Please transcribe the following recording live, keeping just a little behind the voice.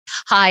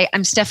Hi,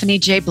 I'm Stephanie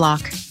J.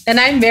 Block. And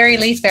I'm Mary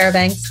Lee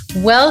Fairbanks.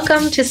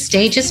 Welcome to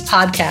Stages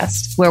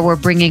Podcast, where we're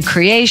bringing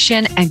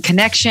creation and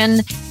connection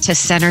to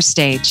center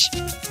stage.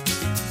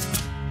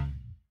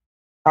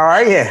 How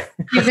are you?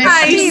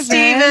 Hi,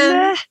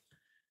 Stephen.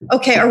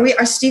 Okay,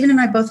 are Stephen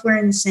and I both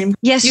wearing the same?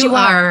 Yes, you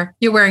are.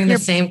 You're wearing the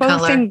same both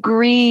color. In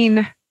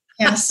green.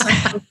 Yes.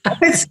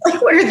 It's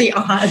like, what are the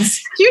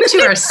odds? You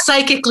two are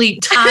psychically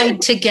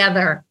tied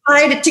together.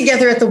 Tied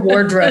together at the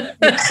wardrobe.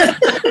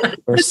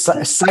 We're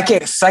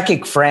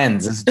psychic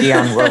friends, as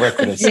Dionne Warwick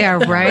would have said.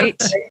 Yeah,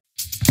 right.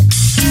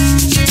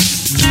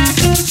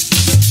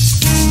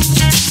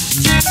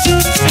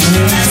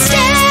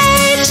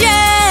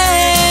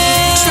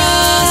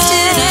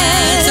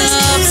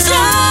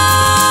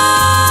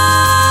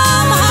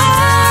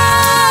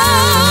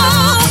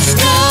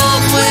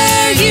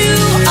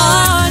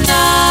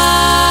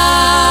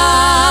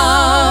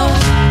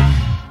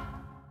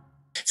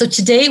 So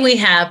today we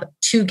have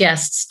two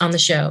guests on the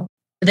show.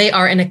 They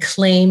are an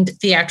acclaimed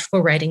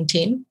theatrical writing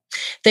team.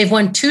 They've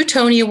won 2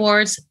 Tony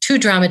Awards, 2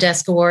 Drama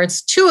Desk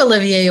Awards, 2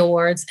 Olivier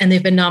Awards, and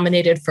they've been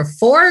nominated for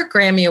 4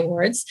 Grammy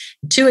Awards,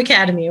 2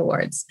 Academy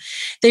Awards.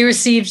 They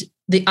received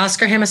the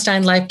Oscar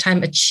Hammerstein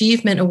Lifetime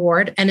Achievement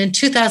Award, and in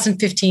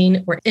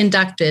 2015 were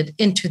inducted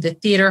into the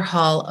Theater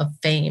Hall of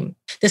Fame.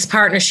 This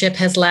partnership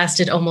has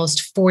lasted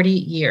almost 40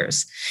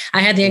 years. I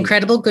had the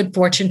incredible good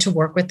fortune to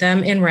work with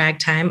them in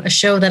Ragtime, a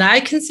show that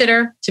I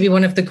consider to be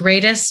one of the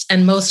greatest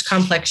and most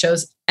complex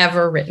shows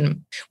ever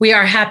written. We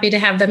are happy to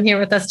have them here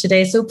with us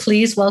today, so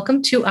please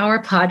welcome to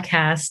our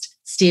podcast,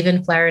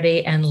 Stephen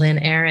Flaherty and Lynn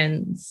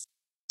Ahrens.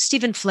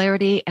 Stephen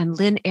Flaherty and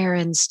Lynn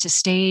Ahrens to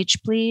stage,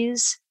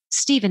 please.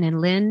 Stephen and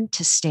Lynn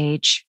to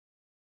stage.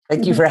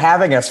 Thank you for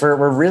having us.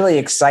 We're really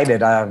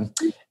excited. And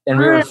we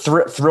were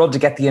thrilled to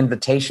get the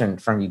invitation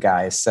from you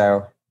guys.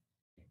 So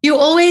you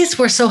always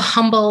were so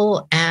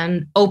humble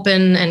and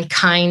open and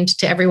kind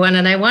to everyone.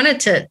 And I wanted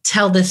to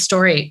tell this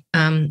story,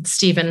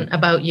 Stephen,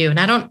 about you.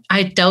 And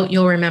I doubt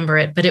you'll remember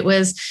it, but it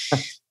was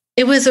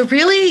a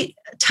really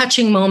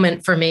touching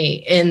moment for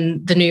me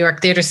in the New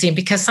York theater scene,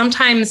 because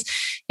sometimes,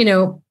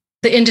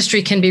 the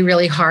industry can be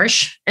really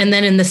harsh. And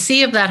then in the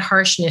sea of that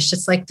harshness,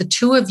 it's like the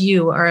two of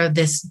you are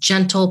this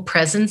gentle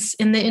presence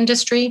in the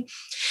industry.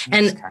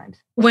 That's and kind.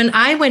 When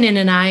I went in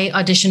and I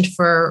auditioned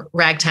for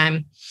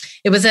Ragtime,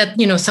 it was at,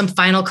 some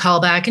final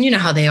callback. And you know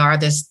how they are.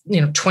 There's,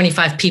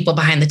 25 people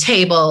behind the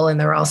table and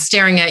they're all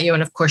staring at you.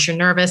 And of course, you're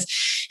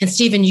nervous. And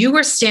Stephen, you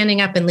were standing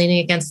up and leaning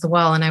against the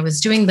wall. And I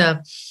was doing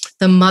the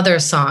Mother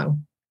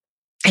song.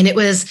 And it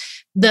was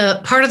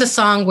the part of the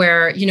song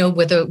where,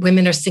 where the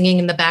women are singing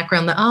in the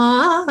background,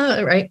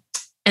 right?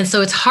 And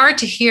so it's hard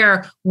to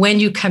hear when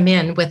you come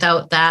in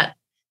without that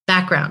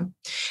background.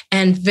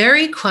 And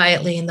very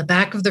quietly in the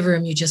back of the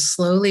room, you just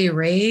slowly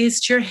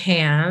raised your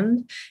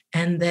hand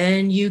and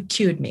then you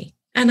cued me.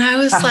 And I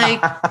was like,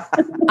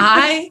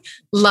 I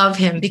love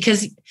him,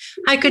 because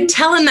I could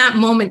tell in that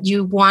moment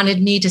you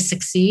wanted me to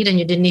succeed and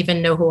you didn't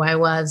even know who I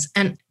was.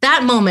 And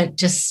that moment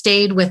just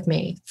stayed with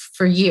me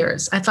for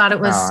years. I thought it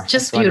was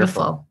just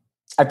beautiful. Wonderful.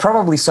 I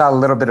probably saw a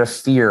little bit of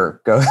fear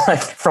go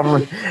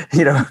from,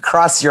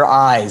 across your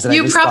eyes. And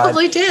you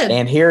probably did.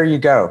 And here you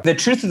go. The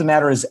truth of the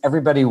matter is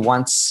everybody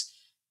wants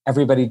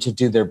everybody to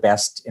do their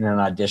best in an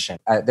audition.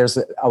 There's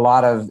a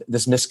lot of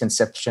this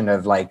misconception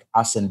of like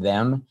us and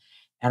them.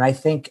 And I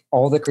think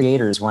all the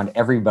creators want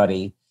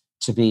everybody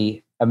to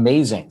be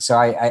amazing. So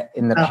I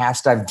in the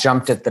past, I've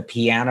jumped at the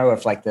piano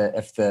if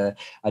the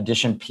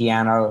audition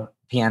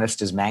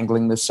pianist is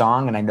mangling the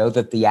song, and I know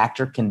that the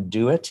actor can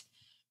do it,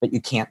 but you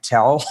can't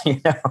tell,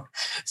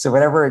 So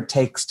whatever it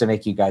takes to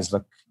make you guys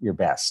look your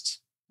best.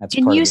 That's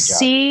Can part you of the job.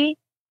 see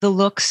the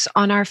looks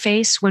on our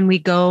face when we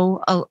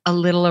go a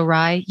little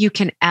awry? You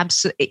can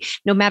absolutely,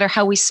 no matter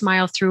how we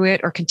smile through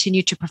it or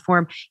continue to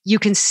perform, you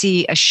can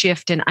see a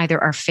shift in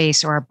either our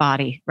face or our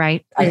body,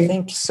 right? I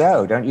think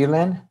so. Don't you,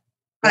 Lynn?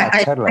 Yeah,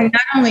 totally. I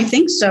not only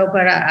think so,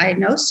 but I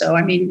know so.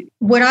 I mean,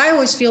 what I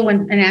always feel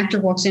when an actor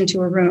walks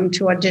into a room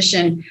to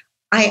audition,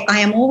 I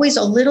am always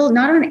a little,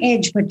 not on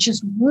edge, but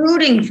just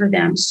rooting for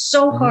them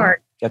so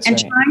hard. That's and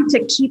right. trying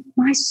to keep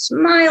my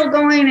smile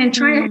going and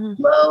trying to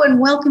hello and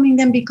welcoming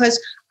them, because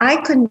I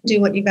couldn't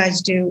do what you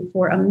guys do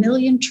for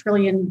 $1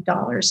 trillion.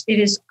 It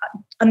is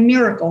a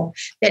miracle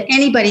that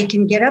anybody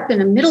can get up in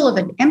the middle of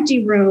an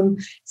empty room,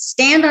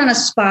 stand on a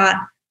spot,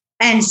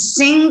 and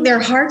sing their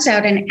hearts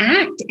out and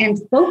act and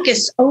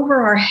focus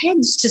over our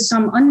heads to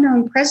some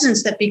unknown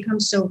presence that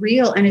becomes so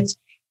real. And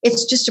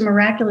it's just a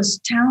miraculous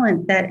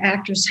talent that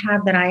actors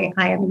have that I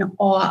am in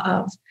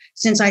awe of,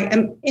 since I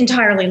am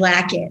entirely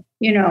lack it,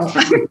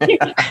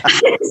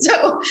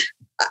 So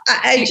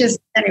I just,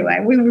 anyway,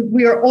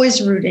 we are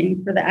always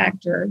rooting for the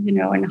actor,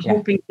 and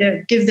hoping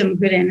to give them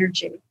good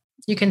energy.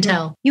 You can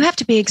tell. You have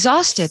to be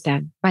exhausted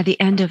then by the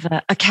end of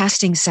a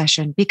casting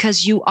session,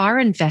 because you are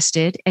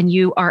invested and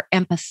you are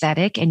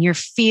empathetic and you're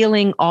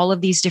feeling all of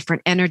these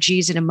different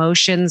energies and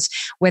emotions,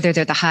 whether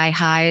they're the high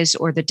highs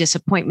or the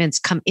disappointments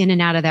come in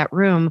and out of that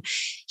room.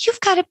 You've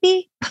got to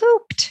be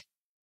pooped.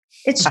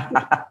 It's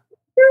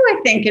too,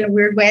 I think, in a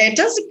weird way. It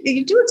does.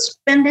 You do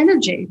expend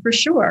energy for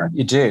sure.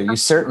 You do. You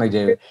certainly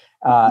do.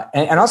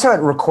 And also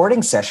at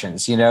recording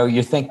sessions,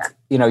 you think,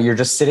 you're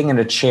just sitting in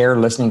a chair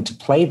listening to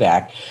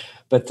playback.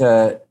 But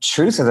the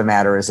truth of the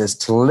matter is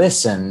to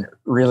listen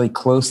really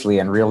closely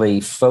and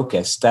really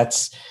focus.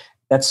 That's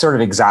sort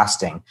of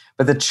exhausting.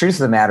 But the truth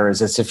of the matter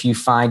is if you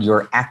find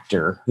your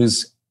actor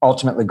who's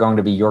ultimately going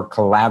to be your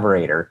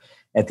collaborator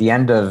at the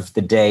end of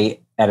the day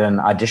at an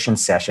audition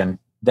session,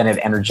 then it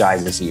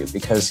energizes you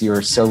because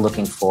you're so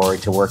looking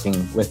forward to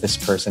working with this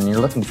person. You're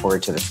looking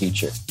forward to the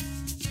future.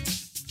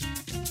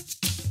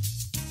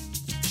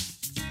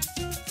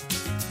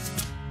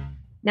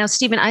 Now,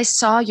 Stephen, I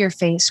saw your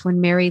face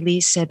when Mary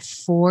Lee said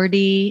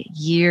 40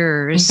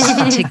 years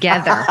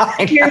together.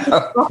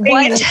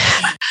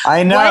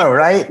 I know,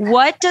 right?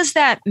 What does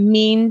that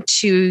mean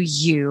to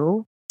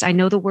you? I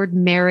know the word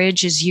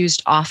marriage is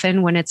used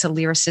often when it's a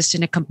lyricist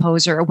and a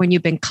composer, or when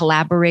you've been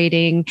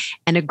collaborating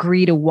and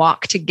agree to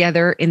walk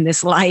together in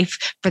this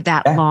life for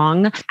that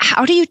long.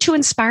 How do you two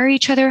inspire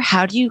each other?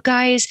 How do you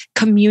guys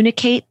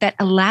communicate that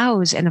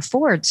allows and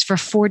affords for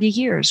 40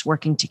 years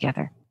working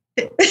together?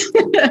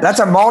 That's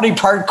a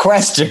multi-part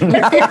question.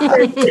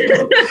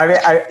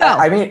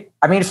 I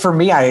mean, for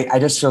me, I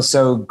just feel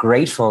so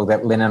grateful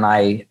that Lynn and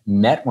I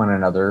met one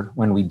another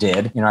when we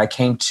did. I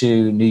came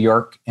to New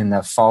York in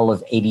the fall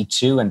of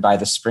 '82, and by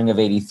the spring of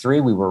 '83,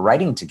 we were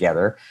writing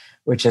together,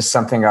 which is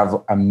something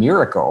of a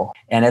miracle.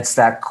 And it's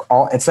that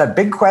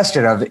big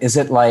question of, is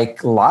it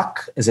like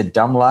luck? Is it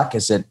dumb luck?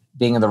 Is it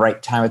being in the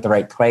right time at the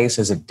right place?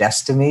 Is it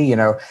destiny?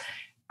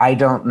 I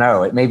don't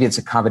know. Maybe it's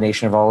a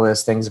combination of all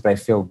those things, but I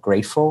feel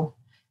grateful.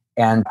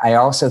 And I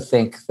also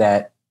think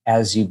that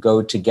as you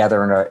go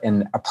together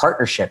in a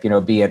partnership,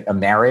 be it a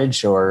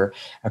marriage or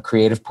a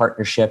creative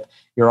partnership,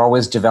 you're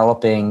always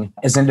developing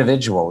as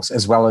individuals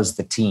as well as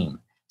the team.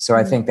 So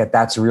I think that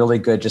that's really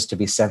good just to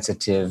be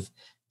sensitive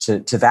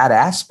to that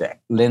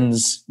aspect.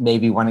 Lynn's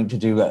maybe wanting to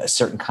do a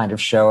certain kind of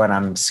show and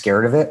I'm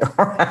scared of it,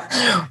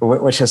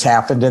 which has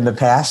happened in the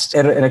past.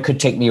 And it could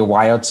take me a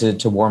while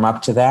to warm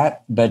up to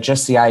that. But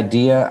just the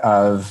idea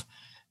of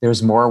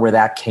there's more where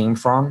that came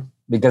from,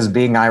 because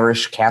being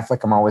Irish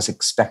Catholic, I'm always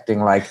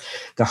expecting like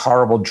the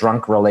horrible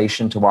drunk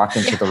relation to walk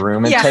into the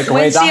room and take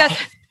away the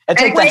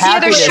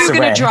happiness shoe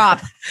gonna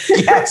drop.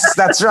 Yes,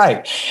 that's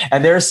right.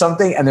 And there's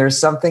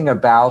something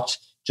about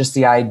just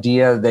the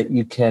idea that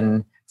you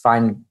can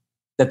find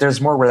that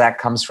there's more where that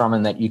comes from,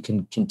 and that you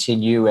can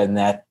continue, and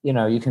that,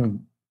 you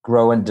can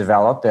grow and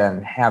develop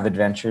and have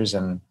adventures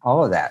and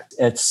all of that.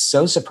 It's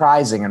so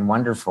surprising and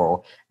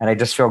wonderful. And I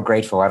just feel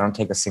grateful. I don't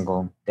take a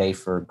single day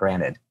for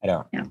granted. I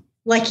don't. Yeah.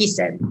 Like he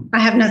said,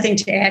 I have nothing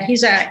to add.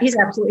 He's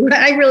absolutely right.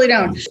 I really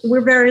don't. We're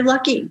very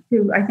lucky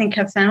to, I think,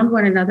 have found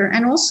one another.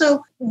 And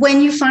also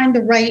when you find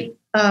the right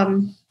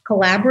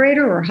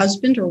collaborator or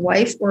husband or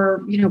wife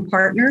or,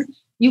 partner,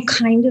 you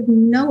kind of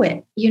know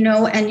it,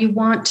 and you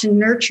want to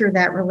nurture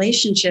that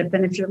relationship.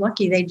 And if you're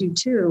lucky, they do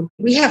too.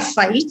 We have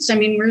fights. I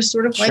mean, we're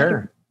sort of like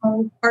a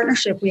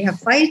partnership. We have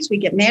fights. We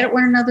get mad at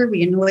one another.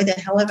 We annoy the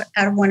hell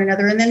out of one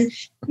another. And then,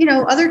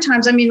 other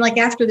times, I mean, like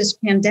after this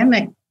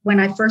pandemic, when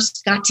I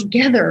first got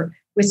together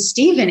with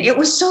Stephen, it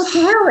was so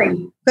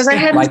thrilling because I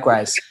had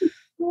likewise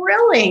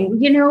thrilling.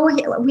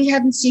 We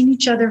hadn't seen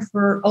each other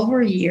for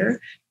over a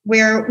year,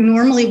 where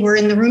normally we're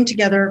in the room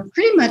together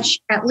pretty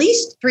much at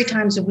least 3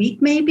 times a week,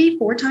 maybe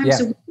 4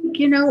 times a week,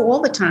 all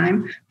the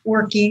time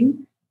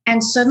working.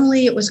 And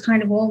suddenly it was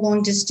kind of all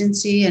long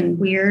distancey and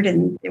weird,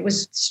 and it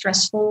was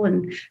stressful,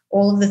 and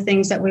all of the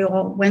things that we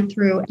all went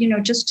through,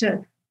 just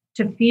to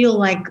feel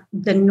like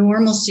the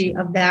normalcy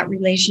of that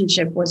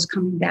relationship was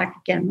coming back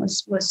again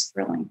was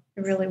thrilling.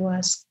 It really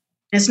was.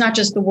 And it's not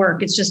just the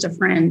work, it's just a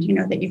friend,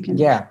 that you can.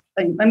 Yeah.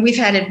 And we've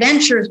had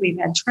adventures, we've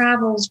had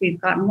travels, we've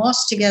gotten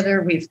lost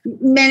together. We've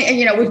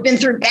been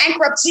through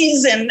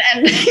bankruptcies and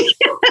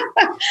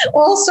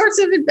all sorts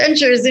of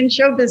adventures in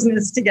show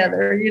business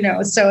together,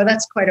 so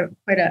that's quite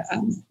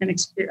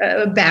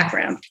a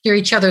background. You're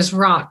each other's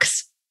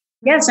rocks.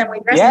 Yes. And we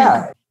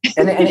resonate.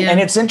 And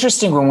it's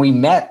interesting when we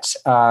met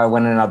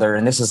one another,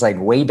 and this is like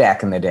way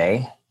back in the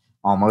day,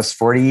 almost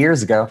 40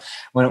 years ago,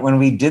 when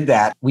we did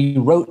that, we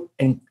wrote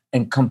in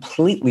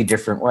completely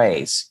different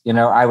ways.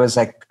 I was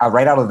like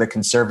right out of the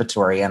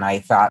conservatory, and I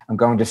thought I'm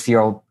going to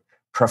feel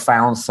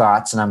profound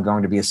thoughts and I'm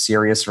going to be a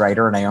serious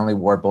writer, and I only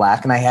wore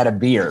black and I had a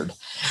beard,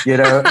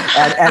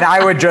 and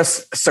I would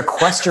just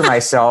sequester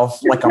myself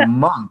like a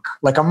monk,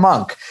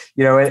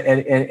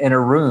 in a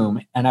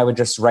room, and I would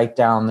just write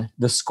down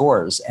the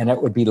scores, and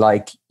it would be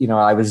like,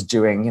 I was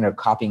doing,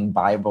 copying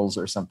Bibles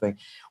or something.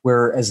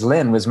 Whereas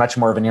Lynn was much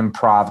more of an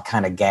improv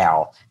kind of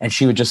gal, and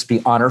she would just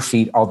be on her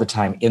feet all the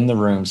time in the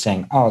room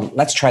saying, oh,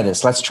 let's try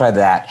this, let's try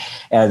that,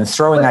 and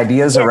throwing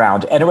ideas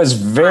around. And it was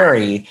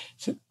very,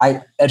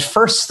 at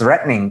first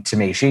threatening to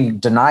me. She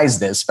denies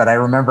this, but I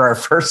remember our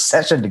first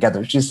session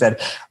together, she said,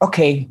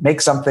 okay,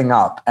 make something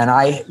up. And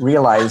I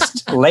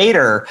realized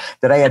later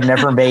that I had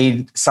never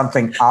made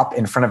something up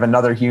in front of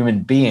another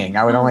human being.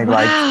 I would only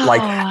like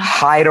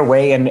hide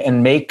away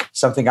and make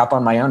something something up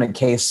on my own in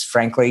case,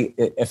 frankly,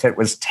 if it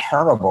was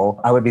terrible,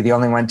 I would be the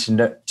only one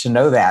to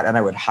know that. And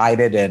I would hide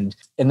it. And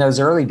in those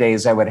early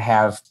days, I would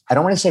have, I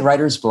don't want to say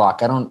writer's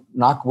block.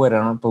 Knock wood, I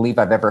don't believe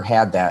I've ever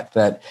had that.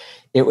 But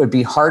it would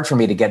be hard for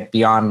me to get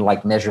beyond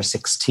like measure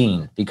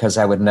 16, because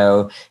I would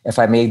know if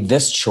I made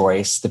this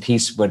choice, the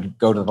piece would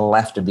go to the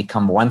left and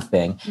become one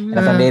thing. And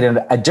if I made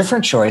a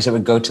different choice, it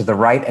would go to the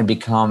right and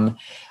become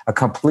a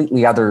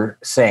completely other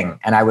thing.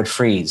 And I would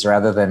freeze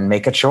rather than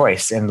make a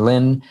choice. And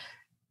Lynn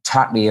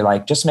taught me,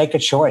 like, just make a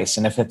choice.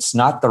 And if it's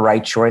not the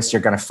right choice,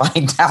 you're going to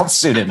find out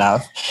soon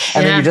enough.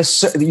 And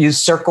then you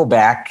circle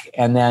back,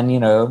 and then,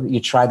 you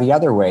try the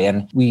other way.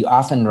 And we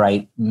often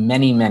write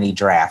many, many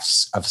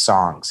drafts of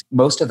songs.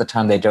 Most of the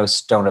time they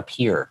just don't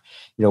appear.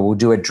 We'll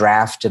do a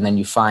draft and then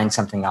you find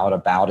something out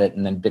about it,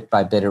 and then bit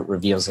by bit it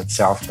reveals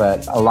itself.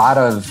 But a lot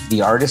of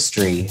the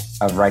artistry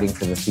of writing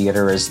for the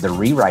theater is the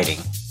rewriting.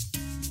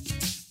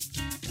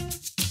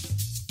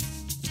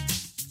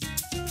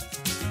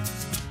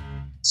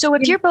 So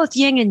if you're both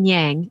yin and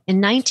yang, in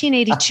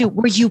 1982,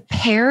 were you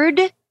paired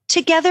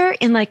together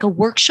in like a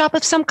workshop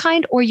of some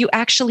kind, or you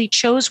actually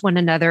chose one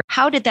another?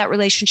 How did that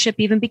relationship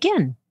even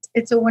begin?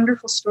 It's a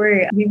wonderful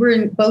story. We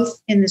were both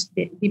in the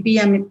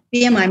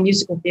BMI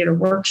musical theater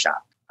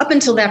workshop. Up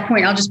until that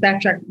point, I'll just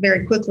backtrack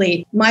very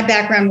quickly. My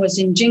background was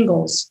in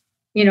jingles,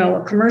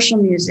 commercial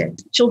music,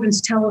 children's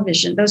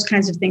television, those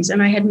kinds of things.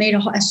 And I had made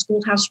a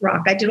Schoolhouse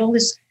Rock. I did all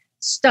this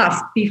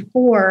stuff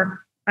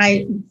before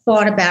I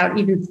thought about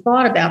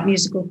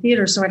musical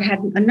theater. So I'd had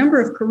a number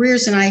of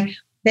careers, and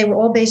they were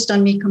all based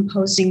on me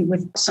composing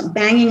with some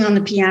banging on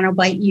the piano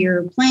by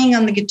ear, playing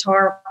on the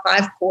guitar,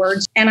 5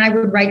 chords. And I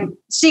would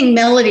sing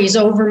melodies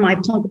over my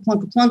plunk,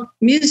 plunk, plunk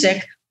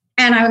music.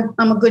 And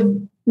I'm a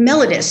good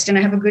melodist and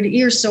I have a good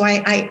ear. So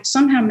I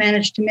somehow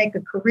managed to make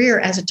a career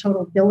as a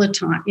total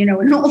dilettante,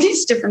 in all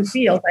these different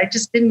fields. I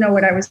just didn't know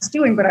what I was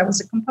doing, but I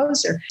was a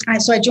composer.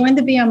 So I joined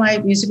the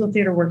BMI musical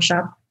theater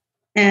workshop.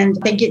 And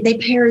they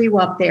pair you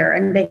up there,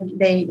 and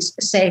they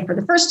say, for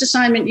the first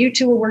assignment, you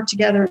two will work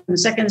together. And the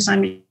second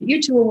assignment,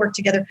 you two will work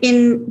together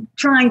in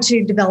trying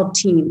to develop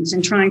teams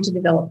and trying to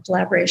develop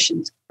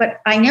collaborations. But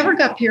I never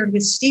got paired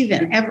with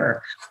Stephen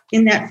ever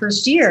in that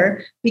first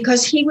year,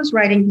 because he was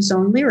writing his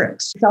own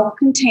lyrics.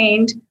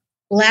 Self-contained,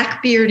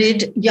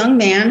 black-bearded young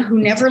man who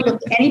never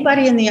looked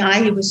anybody in the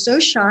eye. He was so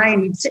shy,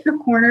 and he'd sit in a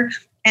corner.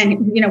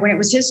 And, when it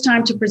was his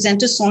time to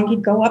present a song,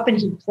 he'd go up and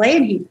he'd play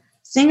and he'd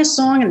sing a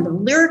song, and the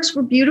lyrics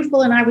were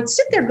beautiful. And I would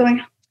sit there going,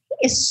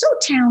 he is so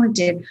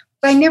talented,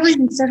 but I never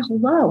even said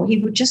hello. He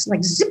would just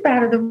like zip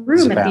out of the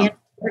room at the end.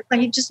 Like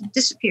he'd just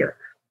disappear.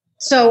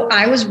 So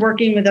I was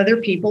working with other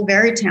people,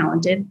 very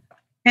talented.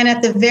 And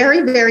at the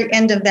very, very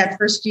end of that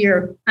first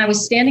year, I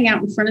was standing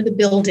out in front of the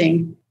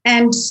building,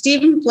 and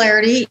Stephen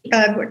Flaherty,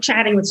 we're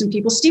chatting with some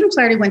people. Stephen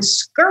Flaherty went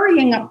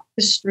scurrying up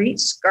the street,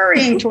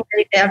 scurrying toward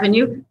 8th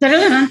Avenue.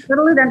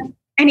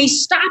 And he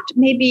stopped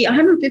maybe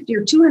 150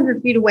 or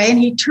 200 feet away, and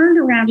he turned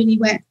around and he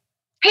went,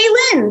 "Hey,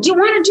 Lynn, do you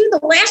want to do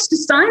the last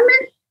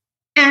assignment?"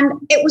 And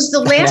it was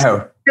the last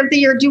of the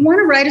year. "Do you want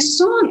to write a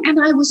song?"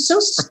 And I was so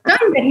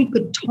stunned that he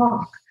could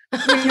talk.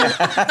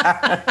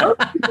 I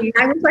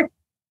was like,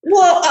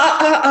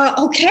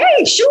 "Well,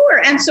 okay,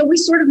 sure." And so we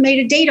sort of made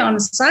a date on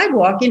the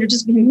sidewalk,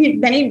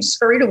 then he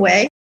scurried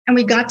away, and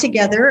we got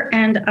together,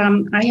 and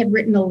I had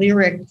written a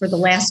lyric for the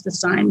last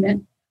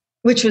assignment,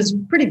 which was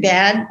pretty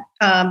bad.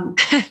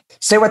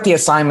 Say what the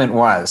assignment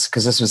was,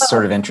 because this was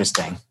sort of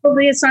interesting. Well,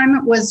 the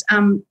assignment was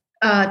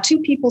 2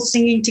 people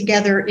singing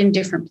together in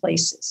different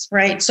places,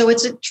 right? So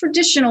it's a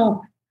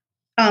traditional,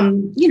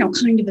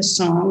 kind of a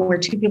song where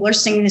 2 people are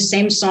singing the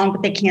same song,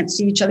 but they can't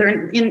see each other.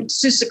 And in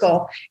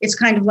Seussical, it's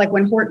kind of like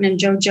when Horton and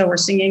JoJo are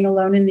singing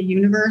Alone in the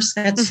Universe.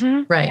 That's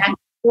right. A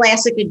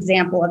classic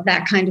example of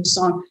that kind of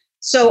song.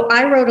 So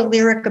I wrote a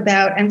lyric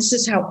about, and this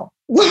is how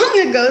long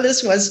ago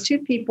this was, 2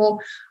 people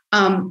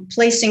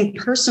placing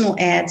personal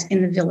ads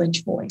in the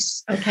Village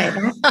Voice. Okay.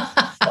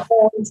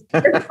 This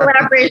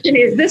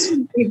collaboration this was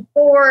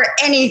before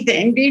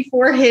anything,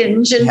 before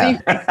Hinge.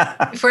 And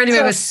before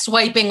anyone was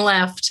swiping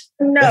left.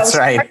 No. That's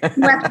right.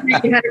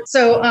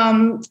 So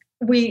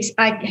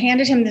I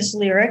handed him this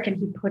lyric, and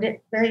he put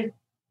it very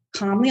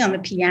calmly on the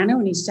piano,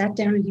 and he sat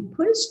down and he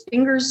put his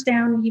fingers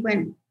down,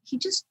 and he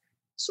just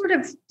sort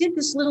of did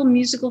this little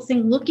musical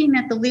thing looking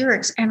at the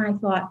lyrics. And I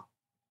thought,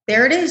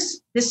 there it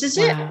is. This is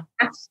it.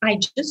 I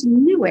just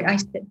knew it. I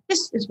said,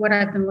 this is what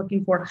I've been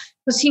looking for,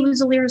 because he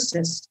was a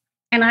lyricist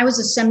and I was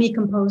a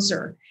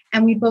semi-composer,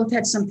 and we both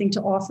had something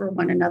to offer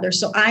one another.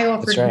 So I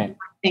offered him,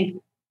 I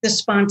think, the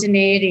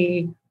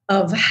spontaneity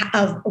of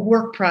a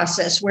work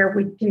process where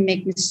we can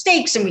make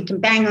mistakes and we can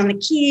bang on the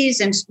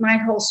keys, and my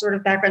whole sort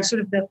of background,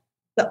 sort of the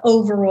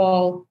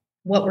overall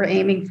what we're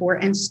aiming for.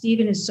 And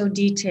Stephen is so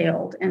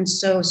detailed and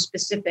so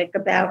specific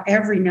about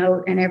every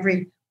note and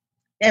every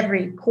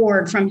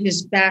chord from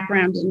his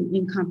background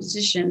in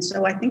composition.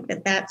 So I think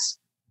that's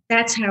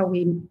how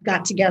we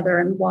got together,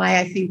 and why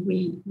I think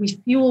we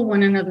fuel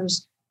one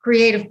another's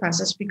creative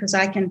process because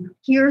I can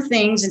hear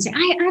things and say,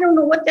 I don't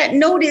know what that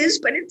note is,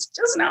 but it's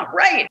just not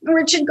right. Or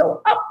it should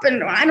go up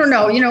and I don't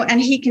know,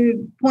 and he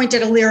can point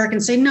at a lyric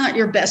and say, not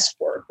your best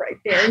work right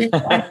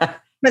there.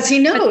 Because he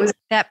knows.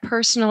 That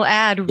personal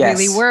ad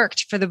really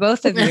worked for the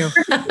both of you.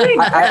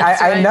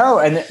 I know.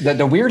 And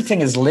the weird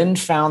thing is Lynn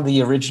found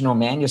the original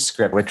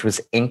manuscript, which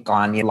was ink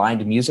on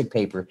lined music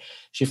paper.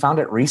 She found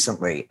it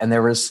recently. And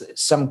there was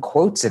some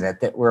quotes in it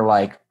that were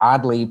like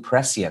oddly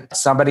prescient.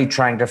 Somebody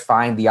trying to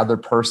find the other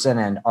person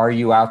and are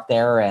you out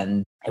there?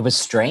 And it was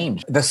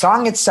strange. The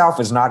song itself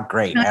is not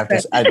great.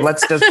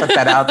 Let's just put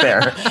that out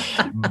there.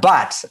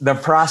 But the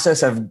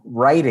process of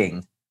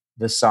writing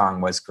the song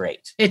was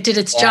great. It did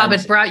its job.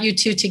 It brought you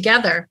two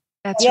together.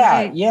 That's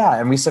right. Yeah.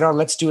 And we said,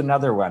 let's do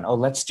another one.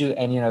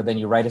 And then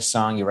you write a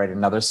song, you write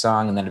another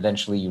song, and then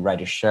eventually you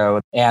write a show.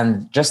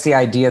 And just the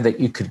idea that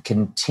you could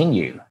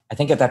continue. I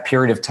think at that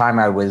period of time,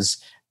 I was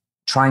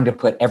trying to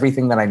put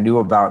everything that I knew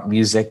about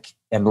music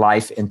and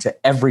life into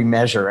every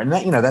measure. And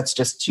that, that's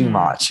just too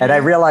much. And I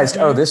realized,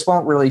 this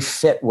won't really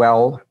fit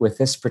well with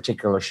this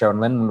particular show. And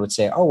Lynn would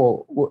say,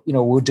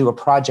 we'll do a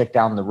project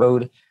down the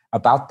road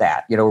about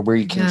that, where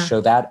you can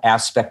show that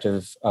aspect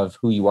of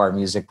who you are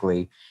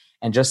musically.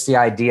 And just the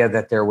idea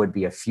that there would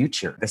be a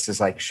future. This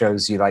is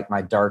shows you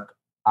my dark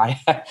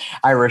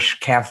Irish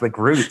Catholic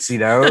roots,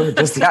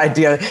 just the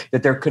idea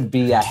that there could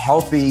be a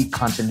healthy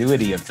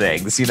continuity of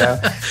things,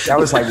 that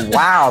was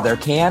wow, there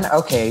can?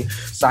 Okay,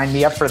 sign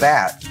me up for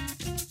that.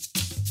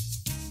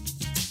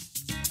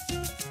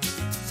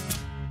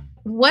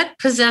 What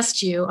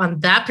possessed you on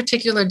that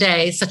particular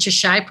day, such a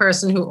shy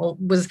person who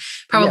was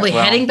probably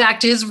heading back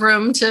to his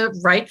room to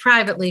write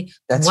privately?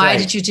 Why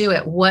did you do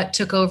it? What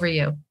took over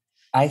you?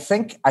 I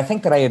think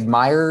that I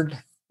admired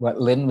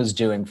what Lynn was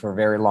doing for a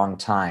very long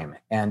time.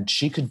 And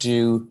she could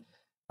do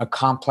a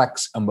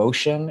complex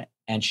emotion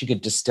and she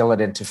could distill it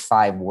into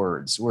 5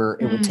 words, where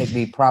it would take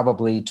me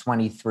probably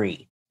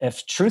 23.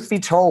 If truth be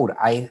told,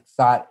 I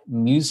thought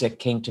music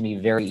came to me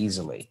very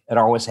easily. It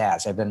always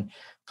has. I've been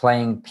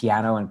playing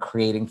piano and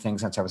creating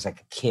things since I was a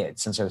kid,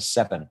 since I was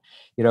 7,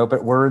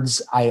 but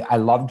words, I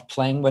loved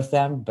playing with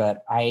them,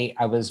 but I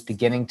was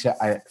beginning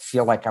to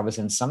feel like I was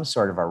in some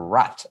sort of a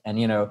rut. And,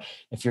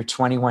 if you're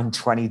 21,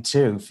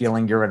 22,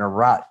 feeling you're in a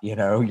rut,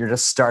 you're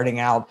just starting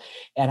out.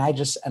 And I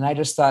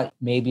just thought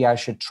maybe I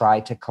should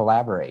try to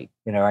collaborate.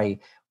 I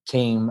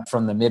came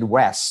from the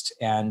Midwest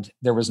and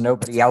there was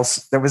nobody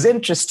else that was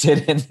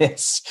interested in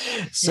this.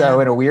 So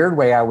in a weird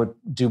way, I would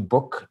do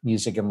book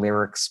music and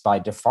lyrics by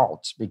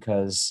default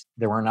because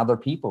there weren't other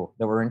people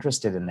that were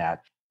interested in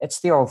that.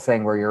 It's the old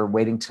thing where you're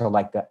waiting till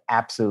the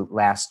absolute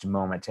last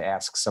moment to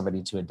ask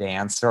somebody to a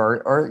dance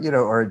or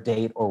a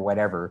date or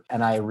whatever.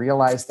 And I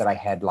realized that I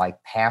had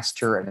passed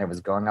her and I was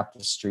going up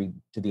the street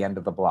to the end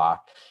of the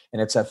block.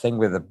 And it's a thing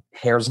where the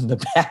hairs on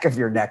the back of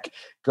your neck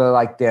go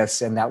like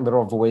this. And that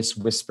little voice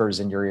whispers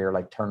in your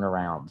ear, turn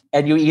around.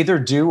 And you either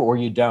do or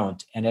you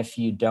don't. And if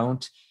you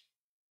don't,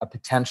 a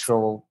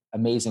potential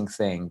amazing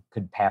thing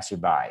could pass you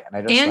by.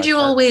 And you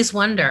always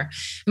wonder.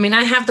 I mean,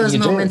 I have those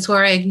moments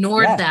where I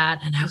ignored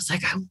that. And I was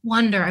like, I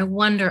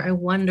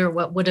wonder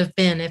what would have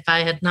been if I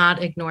had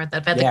not ignored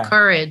that, if I had the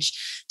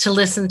courage to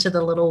listen to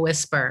the little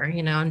whisper,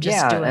 and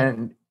just do it.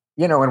 And,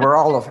 and we're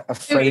all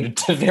afraid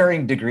to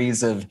varying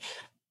degrees of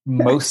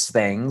most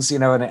things,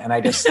 and I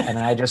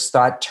just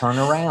thought, turn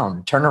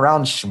around,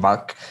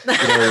 schmuck,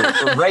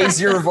 raise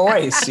your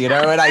voice, and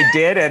I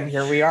did, and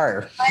here we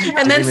are.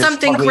 And then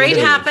something great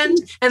happened,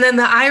 and then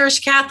the Irish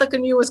Catholic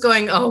in you was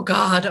going, oh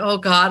God, I'm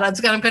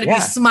going to be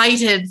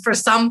smited for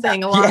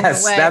something along the way.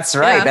 Yes, that's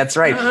right, that's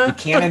right. You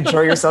can't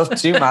enjoy yourself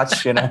too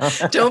much,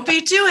 Don't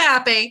be too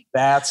happy.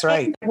 That's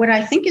right. What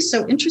I think is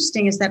so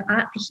interesting is that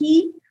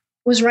he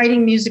was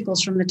writing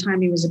musicals from the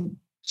time he was a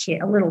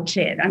little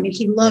kid. I mean,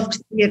 he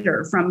loved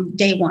theater from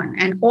day one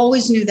and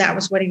always knew that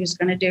was what he was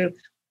going to do.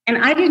 And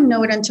I didn't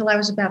know it until I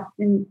was about,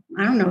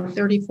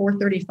 34,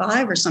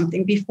 35 or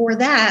something. Before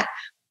that,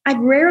 I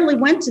rarely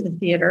went to the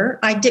theater.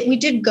 We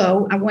did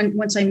go. I went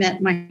once I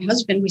met my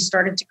husband, we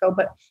started to go,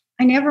 but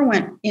I never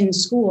went in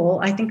school.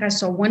 I think I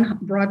saw one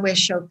Broadway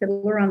show,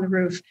 Fiddler on the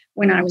Roof,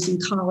 when I was in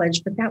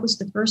college, but that was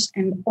the first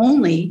and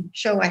only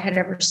show I had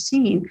ever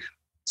seen.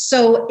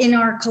 So in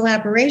our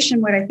collaboration,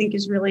 what I think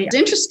is really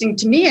interesting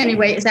to me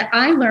anyway, is that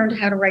I learned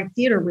how to write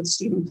theater with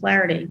Stephen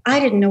Flaherty. I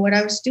didn't know what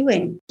I was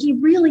doing. He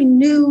really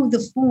knew the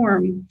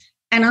form,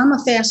 and I'm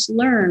a fast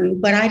learner,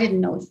 but I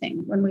didn't know a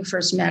thing when we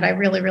first met. I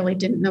really, really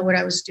didn't know what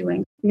I was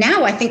doing.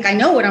 Now I think I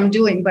know what I'm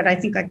doing, but I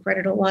think I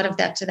credit a lot of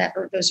that to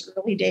those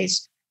early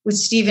days with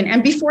Stephen.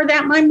 And before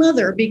that, my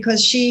mother,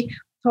 because she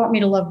taught me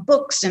to love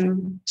books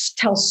and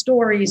tell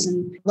stories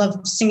and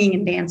love singing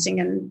and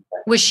dancing. And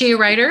was she a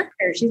writer?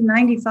 She's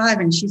 95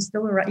 and she's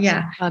still a writer.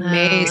 Yeah.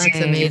 Amazing.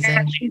 That's amazing.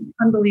 Yeah, she's an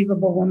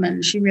unbelievable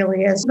woman. She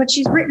really is. But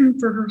she's written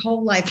for her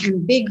whole life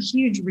and big,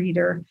 huge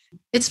reader.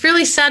 It's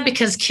really sad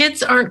because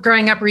kids aren't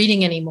growing up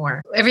reading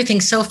anymore.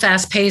 Everything's so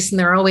fast paced and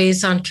they're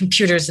always on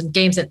computers and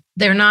games that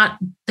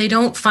they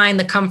don't find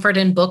the comfort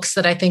in books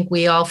that I think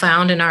we all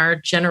found in our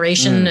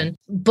generation. And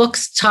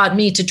books taught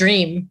me to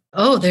dream.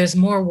 oh, there's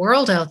more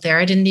world out there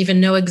I didn't even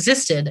know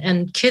existed.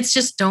 And kids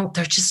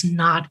they're just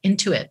not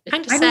into it.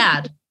 Kind of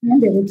sad.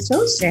 It's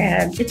so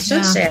sad. It's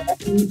so sad.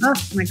 I mean, oh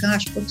my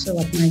gosh, books are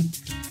like my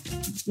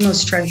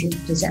most treasured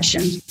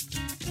possession.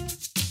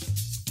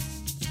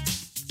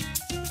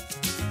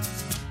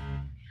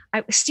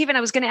 Stephen,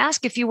 I was going to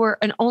ask if you were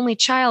an only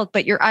child,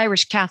 but you're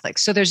Irish Catholic.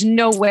 So there's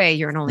no way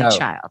you're an only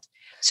child.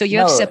 So you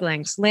have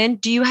siblings. Lynn,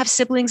 do you have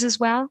siblings as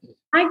well?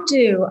 I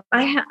do.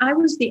 I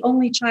was the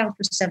only child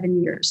for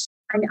 7 years.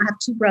 I have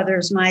two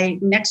brothers. My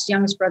next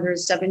youngest brother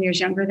is 7 years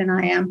younger than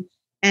I am.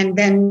 And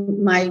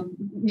then my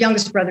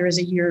youngest brother is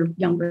a year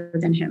younger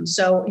than him.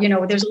 So,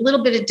 there's a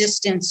little bit of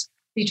distance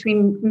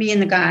between me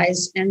and the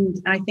guys. And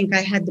I think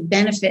I had the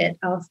benefit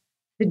of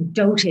the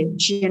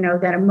dotage,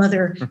 that a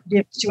mother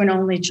gives to an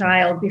only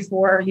child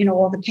before,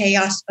 all the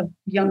chaos of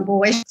young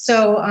boys.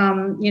 So,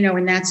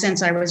 in that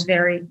sense, I was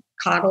very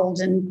coddled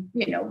and,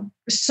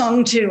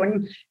 sung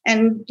to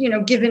and,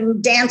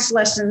 given dance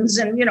lessons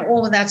and,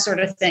 all of that sort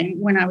of thing.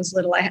 When I was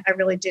little, I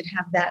really did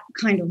have that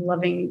kind of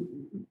loving,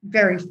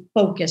 very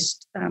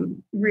focused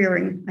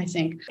rearing, I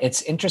think.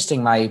 It's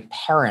interesting. My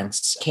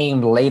parents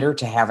came later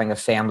to having a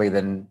family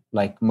than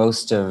like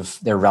most of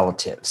their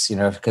relatives,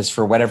 because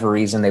for whatever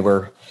reason they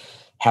were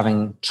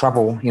having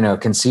trouble,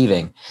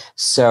 conceiving.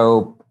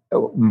 So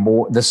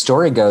the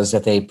story goes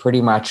that they pretty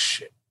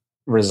much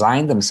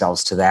resigned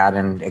themselves to that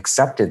and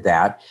accepted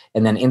that.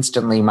 And then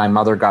instantly my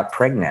mother got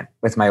pregnant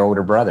with my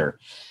older brother.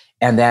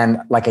 And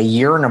then like a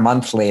year and a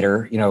month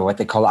later, what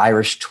they call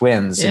Irish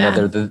twins,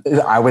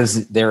 I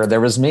was there,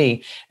 there was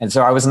me. And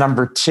so I was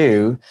number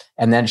 2.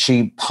 And then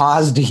she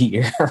paused a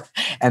year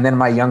and then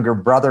my younger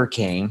brother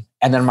came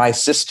and then my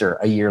sister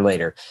a year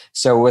later.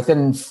 So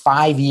within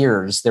 5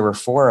 years, there were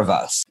 4 of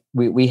us.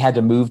 We had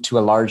to move to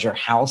a larger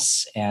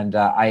house. And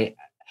I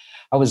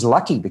was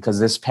lucky because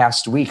this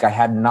past week I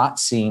had not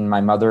seen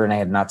my mother and I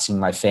had not seen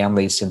my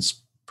family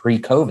since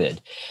pre-COVID.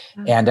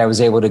 And I was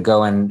able to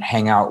go and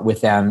hang out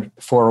with them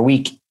for a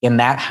week in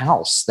that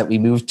house that we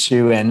moved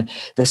to in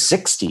the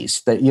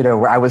 60s that,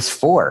 where I was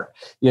 4,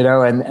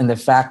 and the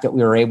fact that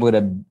we were able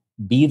to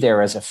be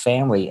there as a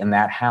family in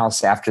that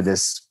house after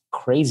this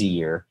crazy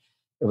year,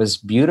 it was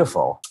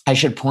beautiful. I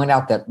should point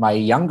out that my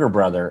younger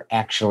brother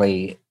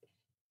actually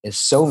is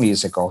so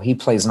musical. He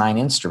plays 9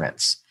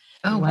 instruments.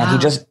 Oh, wow.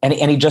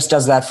 And he just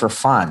does that for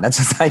fun. That's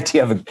his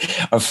idea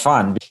of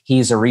fun.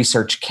 He's a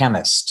research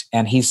chemist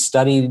and he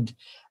studied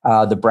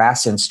the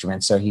brass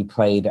instruments. So he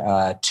played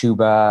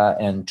tuba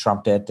and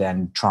trumpet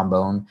and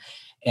trombone.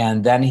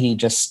 And then he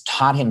just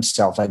taught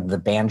himself like the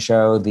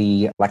banjo,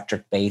 the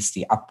electric bass,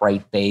 the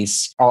upright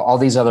bass, all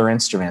these other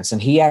instruments.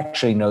 And he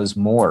actually knows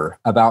more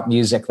about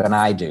music than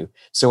I do.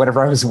 So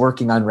whenever I was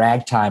working on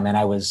Ragtime and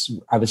I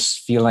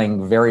was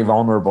feeling very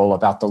vulnerable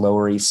about the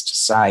Lower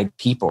East Side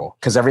people,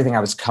 because everything I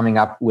was coming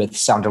up with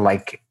sounded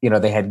like,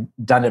 they had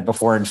done it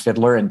before in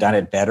Fiddler and done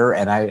it better.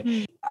 And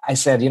I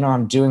said,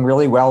 I'm doing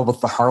really well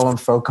with the Harlem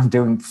folk. I'm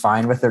doing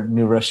fine with the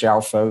New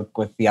Rochelle folk,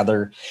 with the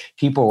other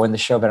people in the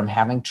show, but I'm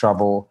having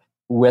trouble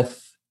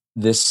with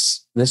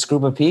this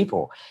group of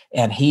people.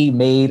 And he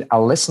made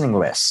a listening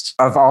list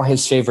of all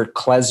his favorite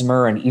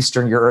klezmer and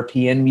Eastern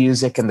European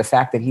music. And the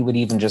fact that he would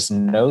even just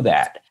know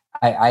that.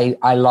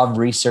 I love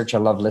research. I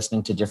love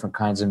listening to different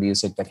kinds of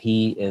music, but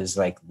he is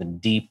like the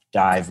deep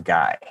dive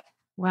guy.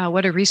 Wow,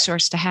 what a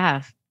resource to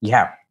have.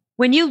 Yeah.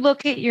 When you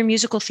look at your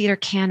musical theater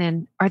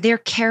canon, are there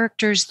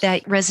characters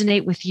that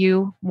resonate with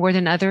you more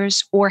than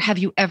others? Or have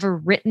you ever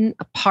written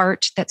a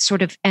part that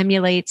sort of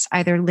emulates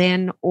either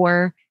Lynn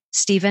or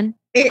Stephen?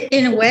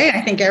 In a way, I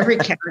think every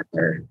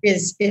character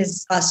is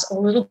us a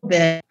little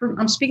bit.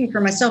 I'm speaking for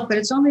myself, but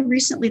it's only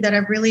recently that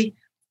I've really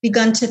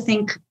begun to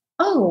think,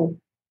 oh,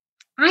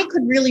 I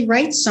could really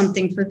write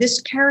something for this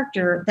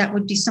character that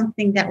would be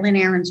something that Lynn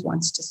Ahrens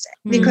wants to say.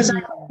 Because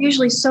I'm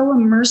usually so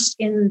immersed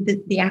in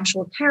the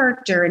actual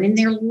character and in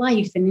their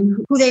life and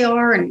in who they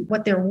are and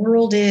what their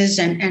world is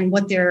and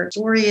what their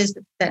story is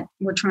that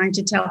we're trying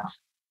to tell.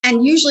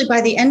 And usually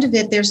by the end of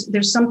it,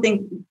 there's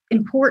something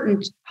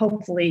important,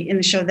 hopefully, in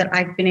the show that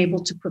I've been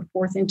able to put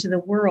forth into the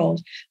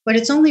world. But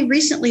it's only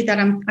recently that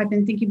I've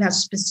been thinking about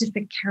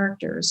specific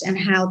characters and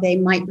how they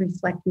might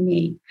reflect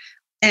me.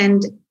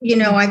 And,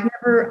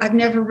 I've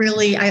never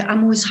really,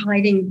 I'm always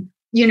hiding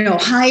in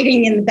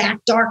the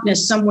back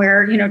darkness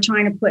somewhere,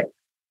 trying to put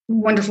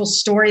wonderful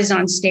stories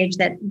on stage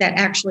that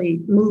actually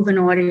move an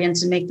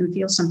audience and make them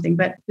feel something.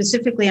 But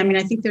specifically,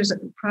 I think there's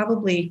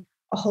probably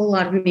a whole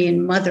lot of me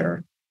in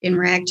Mother in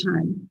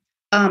Ragtime,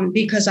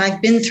 because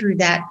I've been through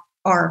that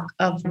arc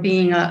of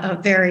being a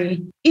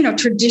very,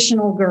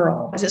 traditional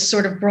girl, just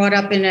sort of brought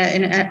up in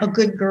a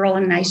good girl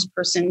and nice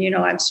person.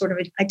 I've sort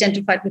of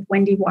identified with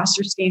Wendy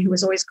Wasserstein, who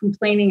was always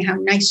complaining how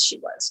nice she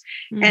was.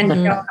 And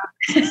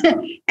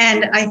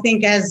and I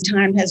think as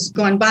time has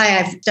gone by,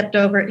 I've stepped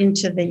over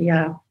into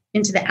the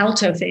into the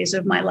alto phase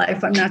of my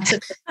life. I'm not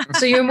such a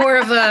So you're more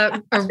of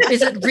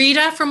is it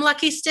Rita from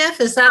Lucky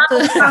Stiff? Is that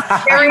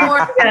very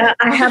more?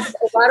 I have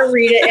a lot of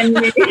Rita in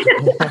me.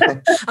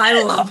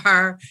 I love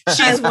her.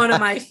 She's one of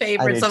my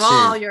favorites of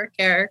all your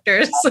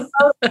characters.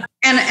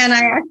 And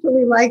I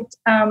actually liked,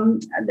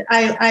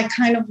 I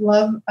kind of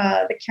love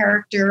the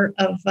character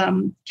of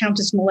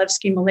Countess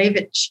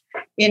Milevsky-Malevich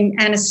in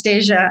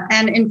Anastasia.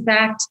 And in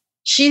fact,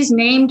 she's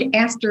named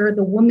after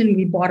the woman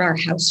we bought our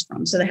house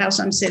from. So the house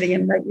I'm sitting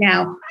in right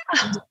now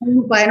was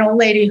owned by an old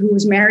lady who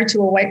was married to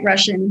a white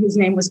Russian whose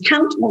name was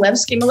Count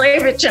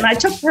Milevsky-Malevich. And I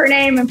took her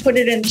name and put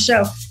it in the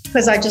show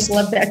because I just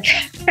love that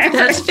character.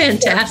 That's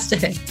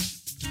fantastic.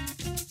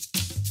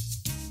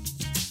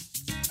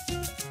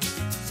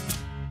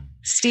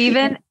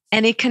 Stephen,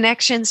 any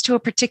connections to a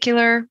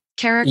particular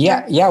character?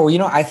 Yeah.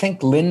 Well, I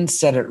think Lynn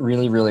said it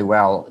really, really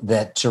well,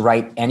 that to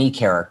write any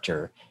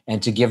character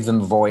and to give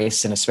them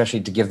voice, and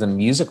especially to give them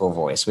musical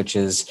voice, which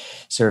is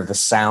sort of the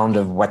sound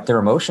of what their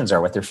emotions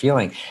are, what they're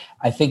feeling.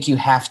 I think you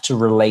have to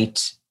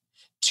relate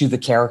to the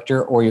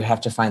character, or you have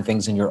to find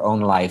things in your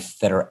own life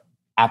that are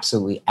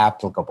absolutely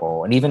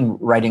applicable. And even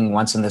writing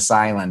Once on This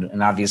Island,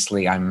 and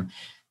obviously I'm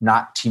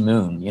not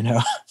Timoon,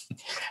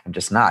 I'm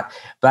just not.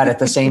 But at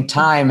the same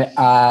time,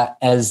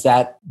 as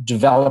that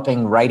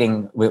developing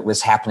writing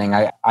was happening,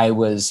 I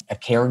was a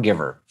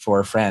caregiver for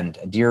a friend,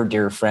 a dear,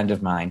 dear friend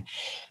of mine,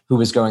 who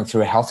was going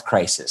through a health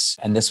crisis.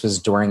 And this was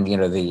during,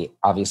 the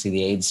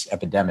AIDS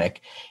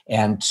epidemic.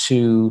 And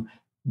to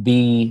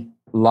be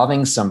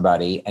loving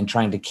somebody and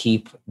trying to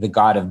keep the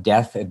god of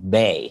death at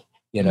bay,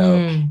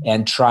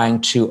 and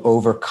trying to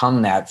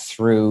overcome that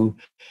through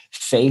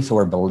faith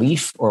or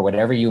belief or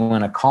whatever you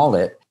want to call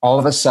it. All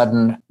of a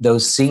sudden,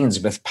 those scenes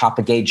with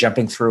Papa Gay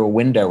jumping through a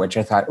window, which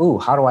I thought,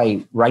 how do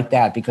I write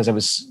that? Because I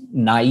was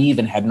naive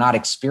and had not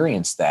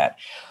experienced that.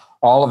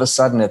 All of a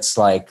sudden, it's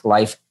like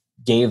life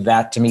gave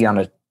that to me on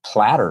a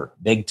platter,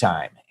 big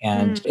time.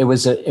 And it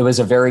was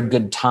a very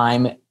good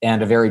time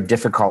and a very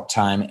difficult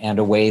time, and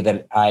a way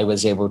that I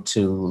was able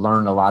to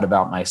learn a lot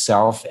about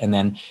myself and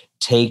then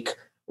take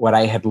what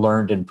I had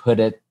learned and put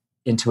it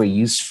into a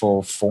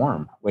useful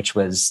form, which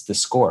was the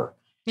score.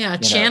 Yeah,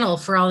 channel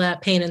for all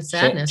that pain and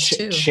sadness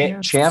too.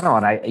 Channel.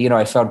 And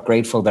I felt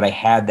grateful that I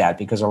had that,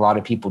 because a lot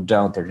of people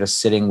don't. They're just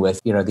sitting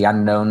with, the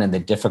unknown and the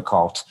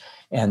difficult.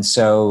 And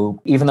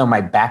so even though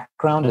my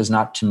background is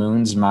not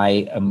Timoon's,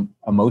 my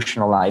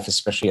emotional life,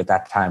 especially at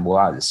that time,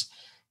 was.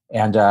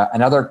 And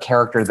another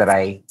character that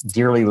I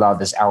dearly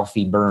love is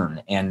Alfie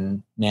Byrne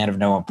in Man of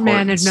No Importance.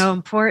 Man of No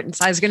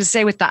Importance. I was going to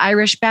say, with the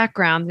Irish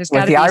background, there's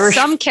got to be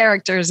some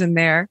characters in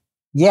there.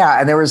 Yeah,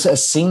 and there was a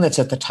scene that's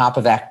at the top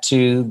of Act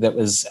 2 that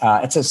was,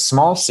 it's a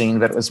small scene,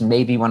 but it was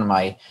maybe one of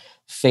my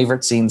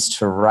favorite scenes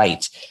to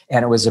write.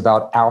 And it was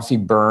about Alfie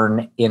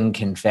Byrne in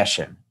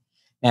confession.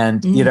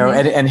 And,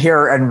 and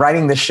here, and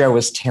writing the show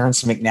was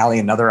Terrence McNally,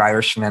 another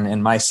Irishman,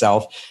 and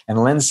myself.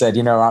 And Lynn said,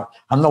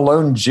 I'm the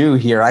lone Jew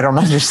here. I don't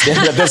understand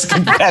what this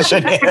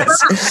confession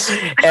is.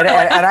 And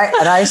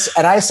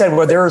I said,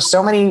 well, there are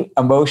so many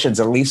emotions,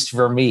 at least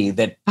for me,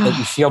 that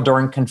you feel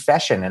during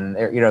confession. And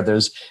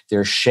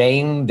there's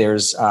shame,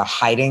 there's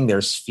hiding,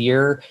 there's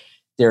fear,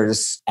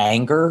 there's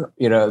anger,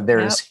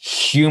 there's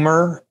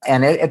humor.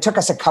 And it took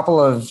us a couple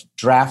of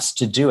drafts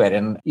to do it.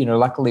 And,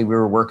 luckily we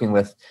were working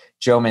with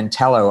Joe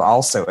Mantello,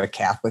 also a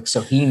Catholic,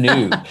 so he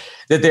knew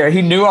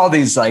he knew all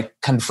these like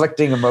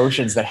conflicting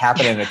emotions that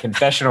happen in a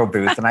confessional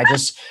booth, and I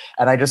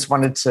just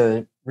wanted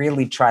to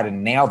really try to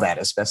nail that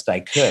as best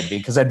I could,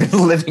 because I'd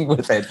been living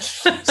with it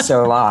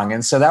so long,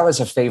 and so that was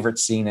a favorite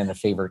scene and a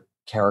favorite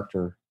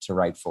character to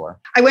write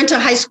for. I went to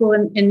high school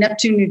in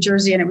Neptune, New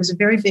Jersey, and it was a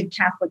very big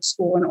Catholic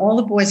school, and all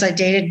the boys I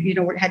dated,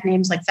 had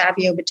names like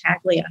Fabio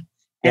Battaglia.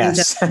 And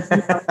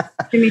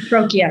Jimmy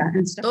Frocchia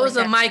and stuff. Those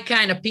like are my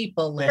kind of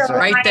people, Liz,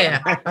 right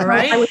there. All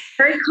right. I was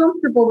very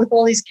comfortable with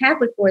all these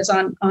Catholic boys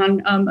on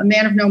A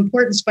Man of No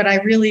Importance, but I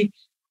really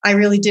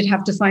did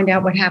have to find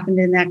out what happened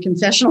in that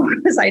confessional,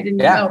 because I didn't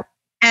know.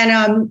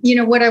 And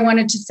what I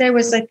wanted to say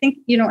was, I think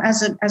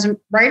as a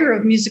writer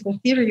of musical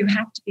theater, you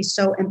have to be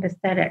so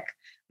empathetic,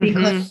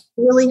 because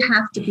you really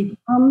have to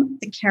become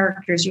the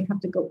characters. You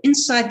have to go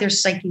inside their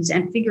psyches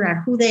and figure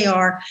out who they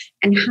are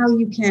and how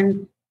you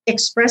can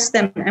express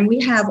them. And we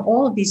have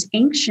all of these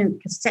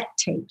ancient cassette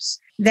tapes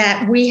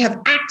that we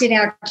have acted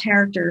out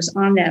characters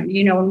on them,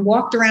 and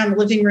walked around the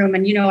living room,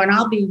 and, and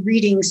I'll be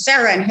reading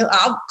Sarah and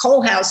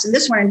Cole House and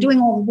this one and doing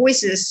all the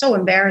voices. It's so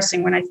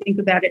embarrassing when I think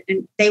about it.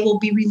 And they will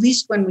be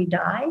released when we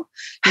die.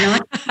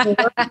 Not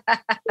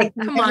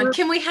Come on.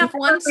 Can we have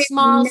one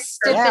small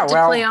snippet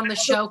to play on the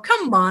show?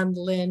 Come on,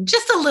 Lynn,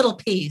 just a little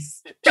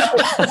piece.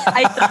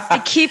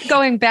 I keep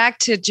going back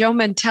to Joe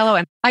Mantello,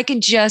 and I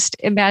can just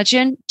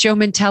imagine Joe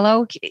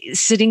Mantello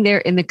sitting there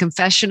in the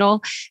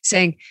confessional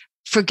saying,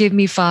 Forgive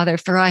me, Father,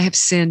 for I have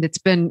sinned. It's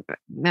been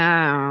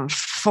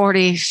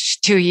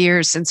 42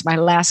 years since my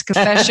last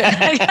confession.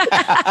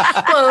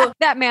 Well,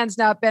 that man's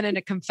not been in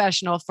a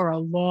confessional for a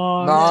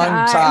long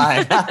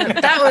time.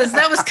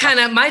 That was kind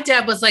of, my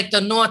dad was like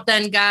the North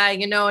End guy,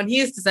 you know, and he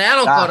used to say, I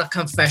don't go to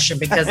confession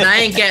because I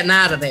ain't getting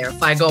out of there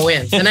if I go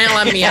in. And they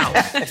let me out.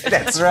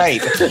 That's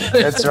right.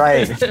 That's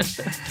right.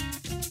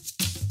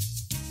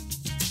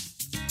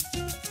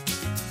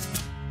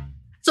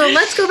 So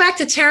let's go back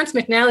to Terrence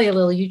McNally a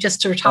little. You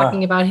just were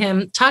talking about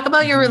him. Talk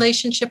about your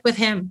relationship with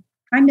him.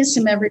 I miss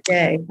him every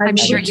day. I'm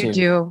sure you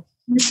do.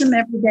 I miss him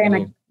every day. And I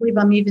can't believe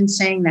I'm even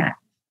saying that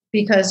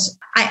because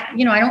I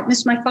don't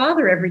miss my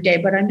father every day,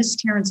 but I miss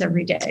Terrence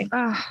every day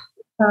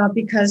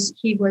because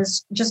he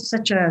was just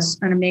such an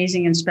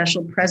amazing and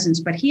special presence.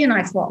 But he and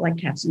I fought like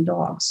cats and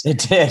dogs. It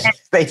did.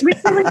 We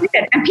really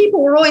did. And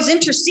people were always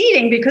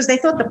interceding because they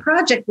thought the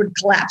project would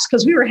collapse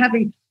because we were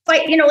having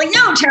fight, like,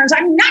 no, Terrence,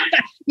 I'm not,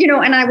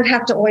 and I would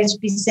have to always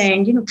be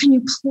saying, can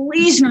you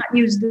please not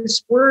use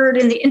this word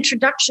in the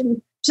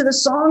introduction to the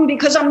song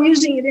because I'm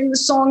using it in the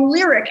song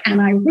lyric and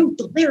I wrote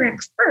the lyric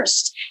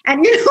first.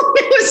 And,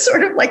 it was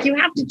sort of like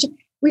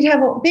we'd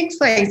have big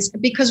fights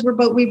because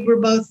we were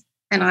both,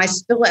 and I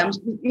still am,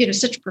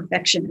 such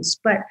perfectionists.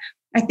 But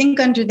I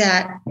think under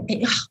that,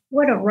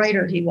 what a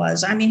writer he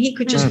was. I mean, he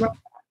could just write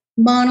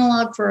a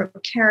monologue for a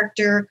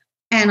character.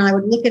 And I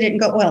would look at it and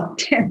go, well,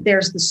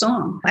 there's the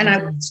song. And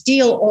I would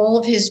steal all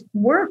of his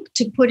work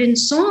to put in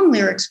song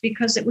lyrics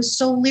because it was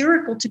so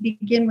lyrical to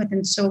begin with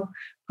and so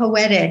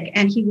poetic.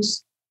 And he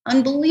was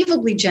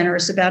unbelievably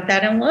generous about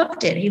that and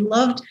loved it. He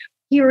loved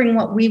hearing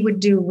what we would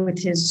do with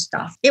his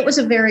stuff. It was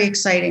a very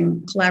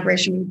exciting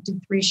collaboration. We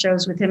did 3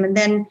 shows with him. And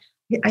then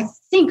I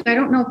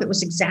don't know if it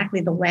was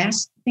exactly the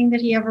last thing that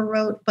he ever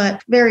wrote,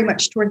 but very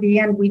much toward the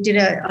end, we did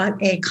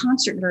a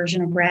concert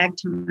version of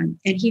Ragtime.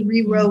 And he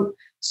rewrote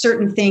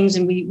certain things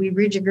and we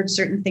rejiggered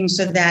certain things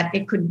so that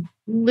it could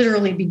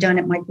literally be done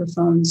at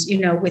microphones,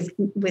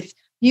 with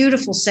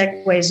beautiful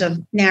segues of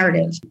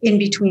narrative in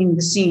between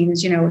the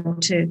scenes,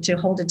 to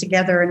hold it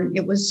together. And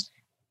it was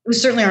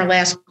certainly our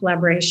last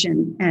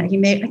collaboration. I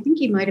think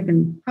he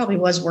probably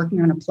was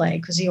working on a play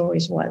because he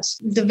always was.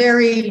 The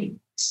very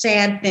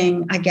sad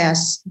thing, I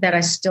guess, that I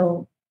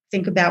still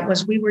think about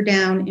was we were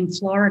down in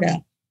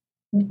Florida,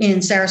 in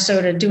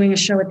Sarasota, doing a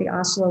show at the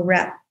Oslo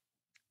Rep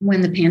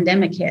when the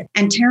pandemic hit.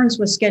 And Terrence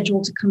was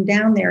scheduled to come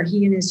down there.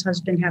 He and his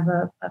husband have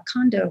a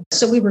condo.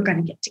 So we were going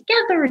to get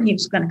together and he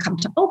was going to come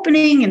to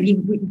opening.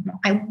 And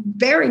I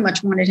very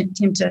much wanted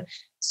him to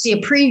see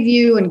a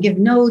preview and give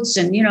notes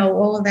and,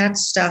 all of that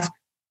stuff.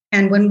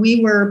 And when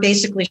we were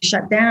basically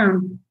shut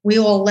down, we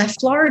all left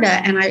Florida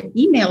and I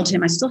emailed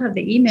him. I still have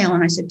the email.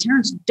 And I said,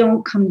 Terrence,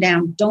 don't come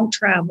down, don't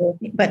travel.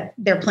 But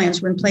their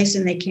plans were in place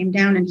and they came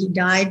down and he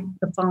died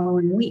the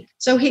following week.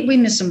 So we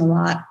miss him a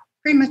lot.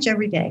 Pretty much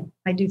every day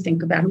I do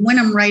think about him when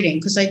I'm writing,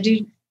 because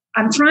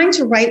I'm trying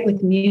to write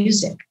with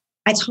music.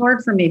 It's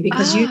hard for me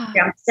because usually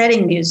I'm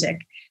setting music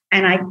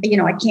and I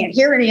can't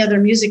hear any other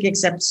music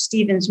except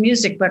Stephen's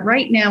music. But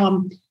right now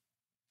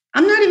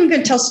I'm not even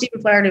going to tell Stephen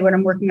Flaherty what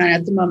I'm working on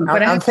at the moment.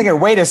 But I'm thinking,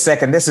 wait a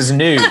second, this is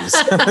news. This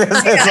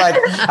is like,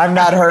 I've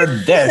not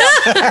heard this.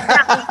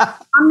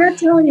 I'm not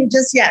telling you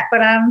just yet,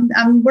 but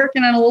I'm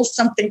working on a little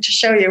something to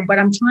show you, but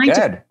I'm trying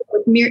to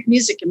put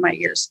music in my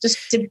ears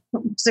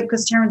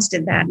because Terrence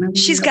did that.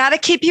 She's got to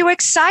keep you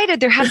excited.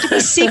 There have to be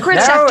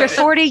secrets after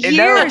 40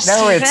 years.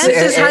 This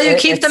is how you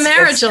keep the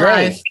marriage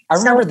alive. I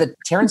remember that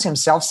Terrence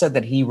himself said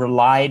that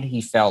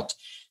he felt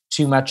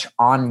too much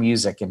on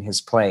music in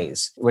his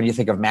plays. When you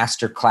think of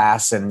Master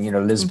Class and,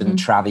 Lisbon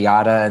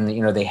Traviata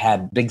and, they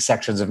had big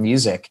sections of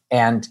music.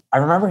 And I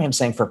remember him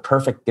saying for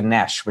Perfect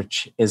Ganesh,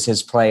 which is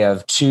his play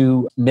of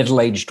 2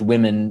 middle-aged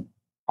women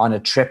on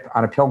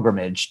a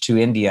pilgrimage to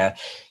India,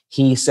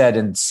 he said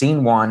in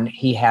scene 1,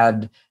 he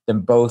had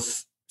them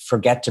both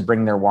forget to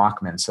bring their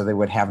Walkman so they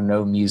would have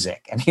no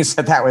music. And he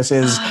said that was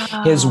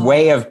his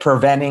way of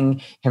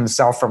preventing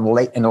himself from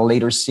in a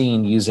later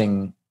scene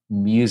using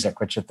music,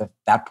 which at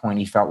that point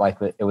he felt like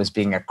it was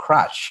being a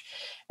crutch.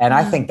 And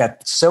I think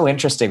that's so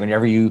interesting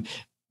whenever you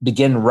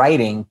begin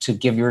writing to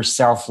give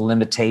yourself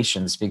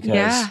limitations,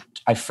 because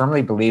I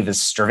firmly believe,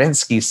 as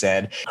Stravinsky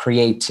said,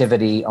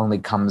 creativity only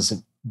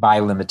comes by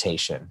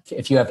limitation.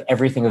 If you have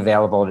everything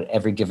available at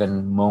every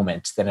given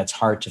moment, then it's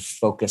hard to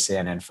focus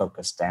in and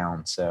focus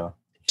down. So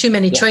too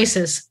many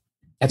choices.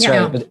 That's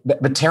right.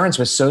 But Terrence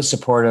was so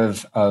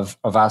supportive of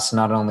us,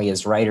 not only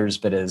as writers,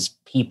 but as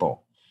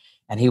people.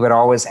 And he would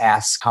always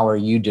ask, how are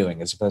you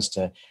doing? As opposed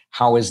to,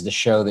 how is the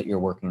show that you're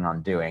working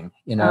on doing?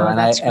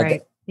 That's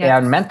great.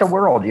 It meant the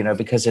world,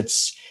 because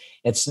it's,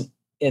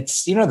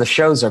 the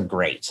shows are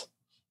great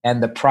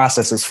and the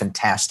process is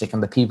fantastic.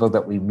 And the people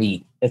that we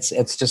meet,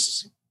 it's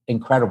just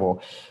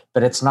incredible,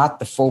 but it's not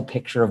the full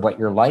picture of what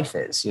your life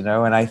is, and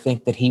I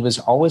think that he was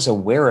always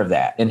aware of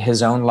that in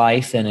his own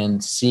life and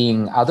in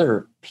seeing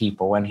other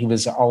people. And he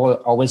was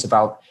always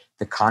about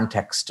the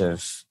context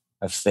of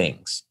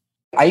things.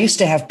 I used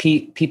to have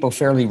people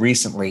fairly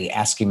recently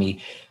asking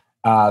me,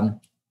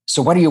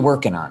 so what are you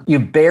working on? You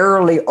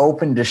barely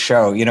opened a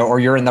show, or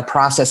you're in the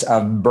process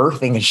of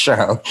birthing a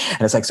show.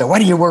 And it's like, so what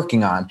are you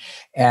working on?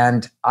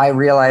 And I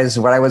realized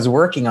what I was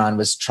working on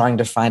was trying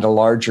to find a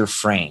larger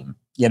frame.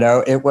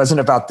 It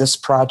wasn't about this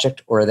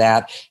project or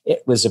that.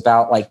 It was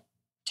about like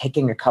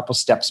taking a couple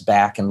steps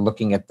back and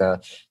looking at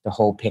the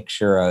whole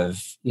picture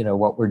of,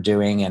 what we're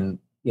doing and,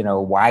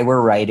 why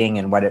we're writing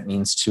and what it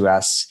means to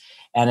us.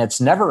 And it's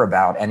never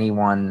about any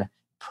one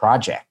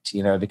project,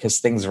 because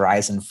things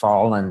rise and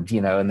fall and,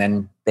 and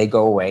then they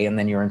go away and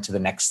then you're into the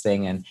next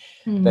thing.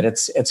 But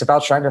it's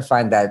about trying to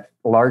find that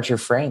larger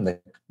frame,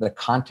 the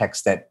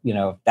context that,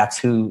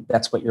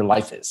 that's what your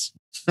life is.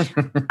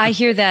 I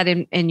hear that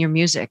in your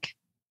music,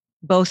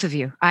 both of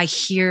you. I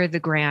hear the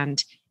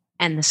grand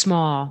and the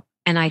small.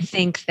 And I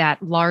think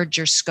that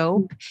larger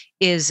scope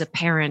is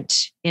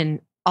apparent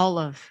in all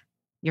of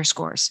your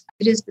scores.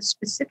 It is the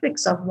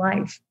specifics of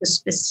life, the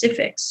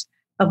specifics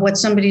of what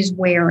somebody's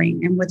wearing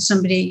and what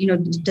somebody,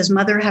 does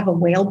Mother have a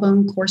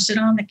whalebone corset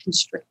on that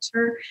constricts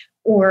her?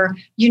 Or,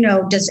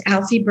 does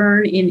Alfie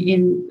Byrne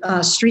in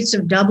Streets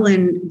of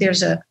Dublin, there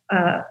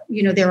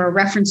are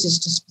references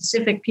to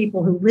specific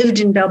people who lived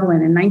in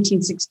Dublin in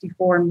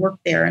 1964 and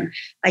worked there. And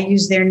I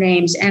use their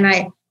names. And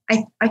I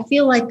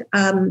feel like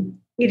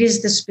it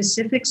is the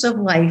specifics of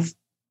life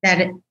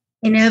that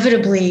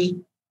inevitably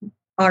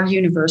are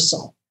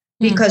universal.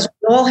 Because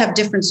we all have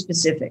different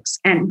specifics.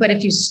 But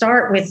if you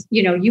start with,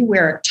 you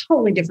wear a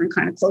totally different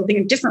kind of clothing,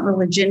 a different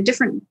religion,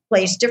 different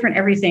place, different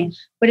everything.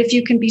 But if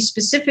you can be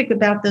specific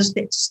about those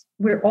things,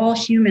 we're all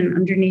human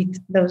underneath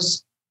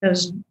those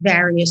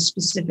various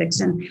specifics.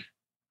 And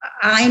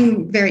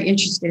I'm very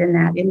interested in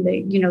that, in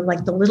the,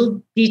 like the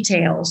little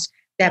details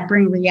that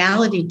bring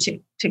reality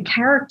to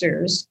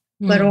characters,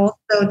 but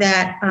also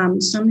that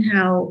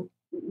somehow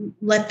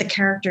let the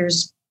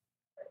characters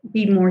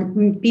be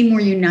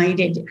more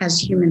united as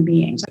human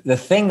beings. The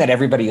thing that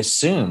everybody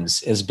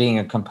assumes is being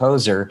a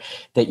composer,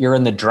 that you're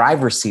in the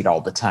driver's seat all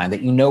the time,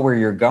 that you know where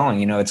you're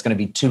going. It's going to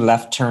be 2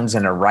 left turns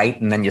and a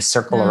right, and then you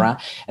circle around.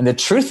 And the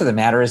truth of the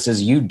matter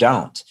is you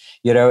don't.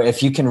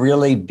 If you can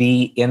really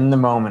be in the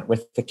moment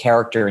with the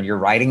character and you're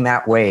riding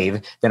that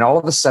wave, then all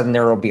of a sudden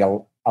there will be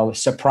a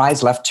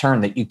surprise left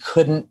turn that you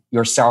couldn't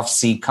yourself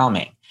see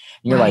coming.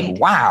 You're like,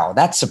 wow,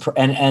 that's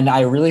and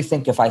I really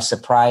think if I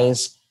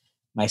surprise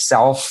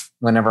myself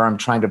whenever I'm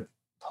trying to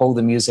pull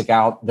the music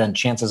out, then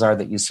chances are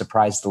that you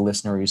surprise the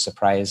listener, you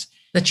surprise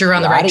that you're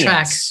on the right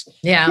track.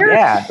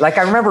 Yeah. Like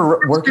I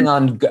remember working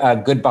on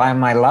Goodbye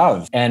My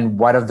Love and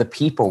What of the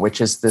People,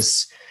 which is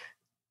this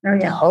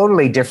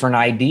totally different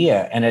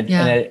idea.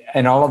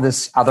 And all of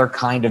this other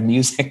kind of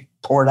music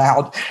poured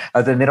out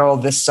of the middle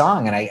of this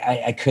song. And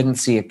I couldn't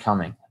see it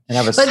coming.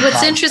 But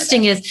what's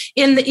interesting is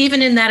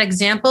even in that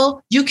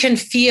example, you can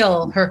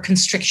feel her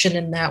constriction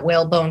in that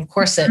whalebone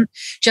corset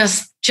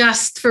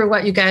just for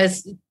what you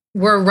guys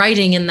were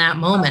writing in that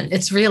moment.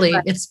 It's really,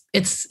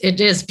 it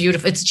is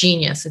beautiful. It's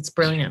genius. It's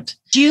brilliant.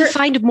 Do you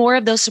find more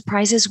of those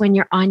surprises when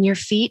you're on your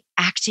feet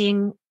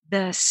acting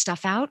the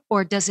stuff out,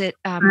 or does it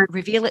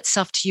reveal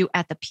itself to you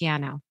at the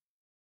piano?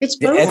 It's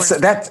both.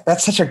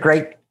 That's such a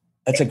great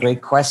That's a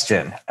great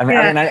question. I mean,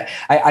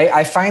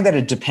 I find that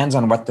it depends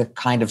on what the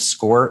kind of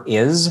score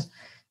is.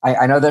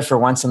 I know that for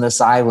Once on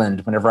This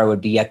Island, whenever I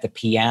would be at the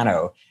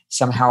piano,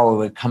 somehow it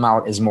would come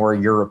out as more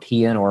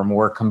European or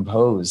more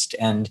composed.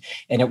 And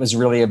it was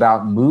really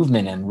about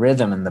movement and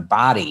rhythm and the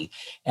body.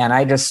 And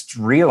I just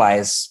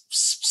realized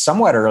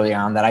somewhat early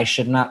on that I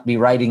should not be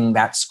writing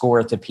that score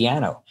at the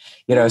piano.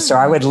 You know, so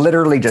I would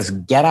literally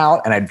just get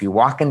out and I'd be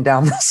walking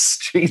down the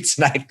streets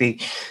and I'd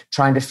be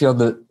trying to feel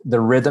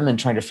the rhythm and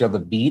trying to feel the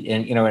beat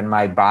and, you know, in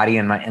my body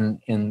and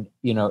in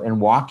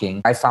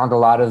walking. I found a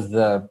lot of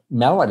the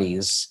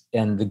melodies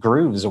and the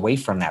grooves away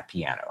from that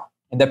piano.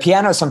 And the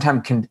piano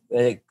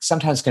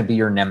sometimes can be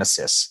your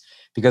nemesis,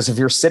 because if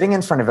you're sitting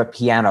in front of a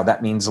piano,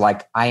 that means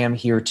like, I am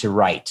here to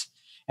write.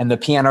 And the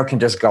piano can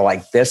just go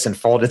like this and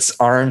fold its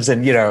arms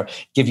and, you know,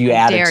 give you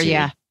attitude. Dare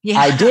ya. Yeah.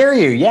 I dare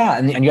you. Yeah.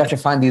 And you have to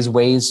find these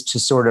ways to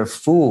sort of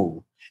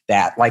fool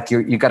that, like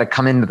you got to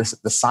come into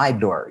the side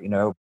door, you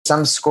know.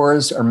 Some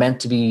scores are meant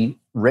to be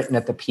written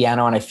at the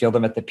piano and I feel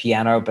them at the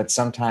piano, but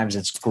sometimes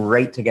it's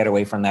great to get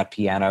away from that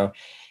piano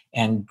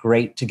and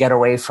great to get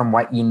away from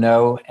what you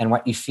know and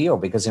what you feel,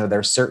 because, you know, there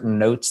are certain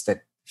notes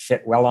that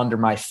fit well under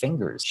my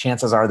fingers.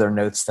 Chances are they're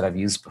notes that I've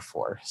used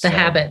before. So, the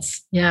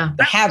habits. Yeah.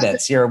 The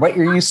habits. What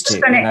you're used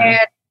to.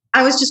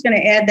 I was just going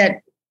to add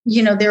that,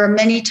 you know, there are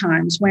many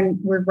times when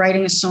we're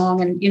writing a song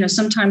and, you know,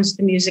 sometimes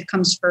the music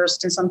comes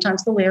first and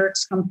sometimes the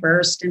lyrics come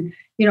first. And,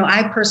 you know,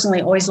 I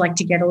personally always like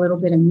to get a little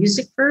bit of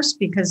music first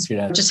because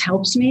it just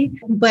helps me.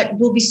 But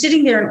we'll be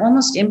sitting there and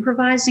almost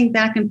improvising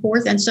back and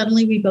forth. And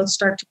suddenly we both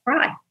start to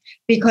cry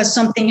because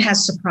something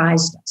has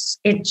surprised us.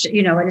 It's,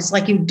 you know, and it's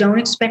like you don't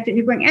expect it.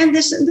 You bring, and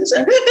this and this,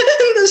 and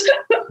this,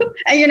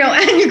 and, you know,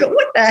 and you go,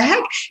 what the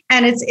heck?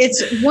 And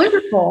it's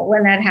wonderful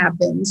when that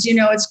happens. You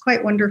know, it's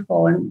quite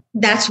wonderful. And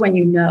that's when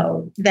you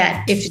know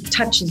that if it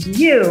touches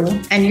you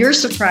and you're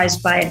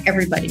surprised by it,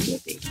 everybody will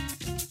be.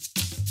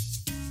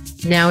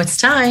 Now it's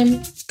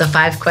time. The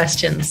 5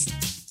 questions.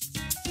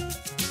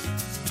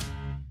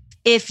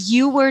 If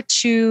you were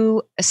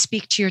to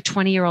speak to your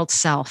 20-year-old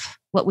self,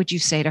 what would you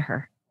say to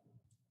her?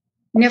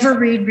 Never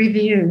read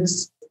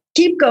reviews.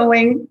 Keep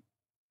going.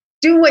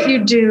 Do what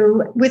you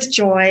do with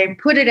joy.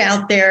 Put it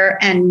out there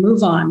and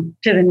move on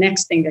to the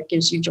next thing that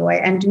gives you joy.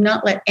 And do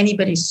not let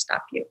anybody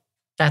stop you.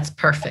 That's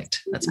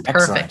perfect. That's perfect.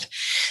 Excellent.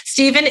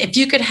 Stephen, if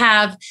you could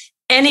have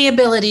any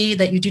ability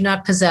that you do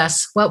not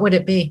possess, what would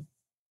it be?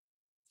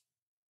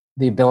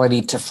 The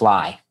ability to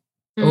fly.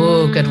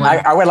 Oh, good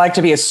one. I would like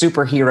to be a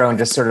superhero and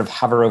just sort of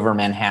hover over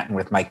Manhattan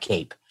with my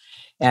cape.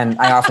 And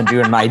I often do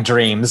in my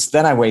dreams.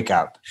 Then I wake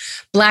up.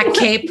 Black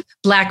cape,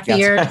 black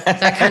beard,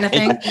 that kind of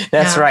thing.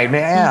 That's right.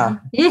 Yeah.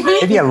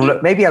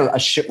 Maybe a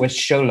with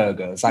show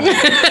logos. I mean,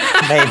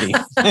 maybe.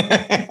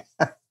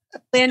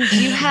 Lynn,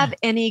 do you have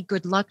any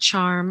good luck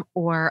charm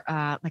or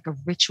like a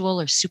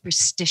ritual or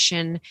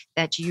superstition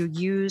that you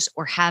use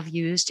or have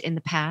used in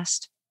the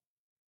past?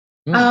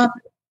 Let's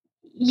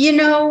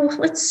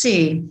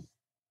see.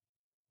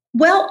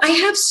 Well, I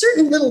have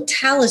certain little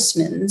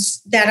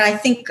talismans that I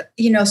think,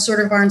 sort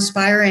of are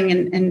inspiring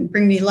and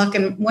bring me luck.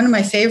 And one of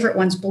my favorite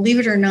ones, believe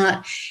it or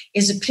not,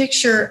 is a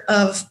picture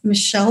of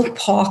Michelle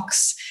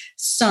Paulk's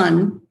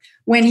son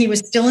when he was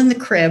still in the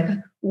crib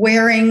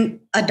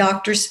wearing a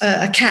cat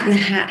in the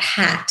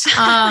hat.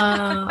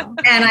 Oh.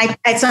 And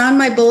it's on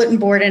my bulletin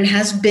board and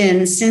has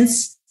been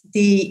since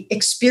the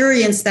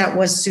experience that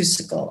was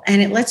Seussical. And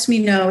it lets me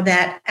know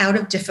that out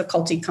of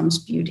difficulty comes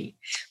beauty,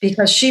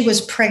 because she was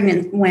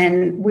pregnant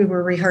when we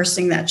were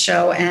rehearsing that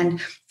show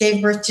and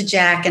gave birth to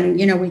Jack. And,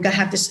 we got to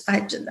have this,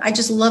 I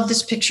just love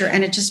this picture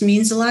and it just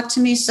means a lot to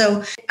me.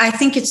 So I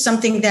think it's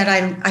something that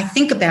I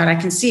think about. I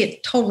can see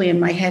it totally in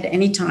my head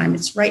anytime.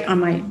 It's right on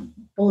my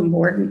bulletin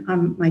board and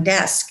on my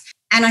desk.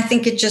 And I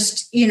think it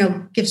just,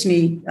 gives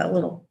me a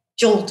little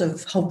jolt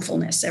of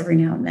hopefulness every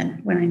now and then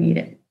when I need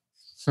it.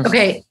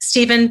 Okay,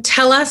 Stephen,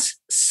 tell us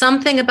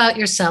something about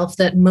yourself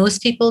that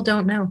most people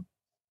don't know.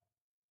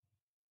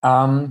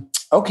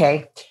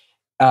 Okay.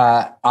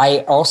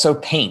 I also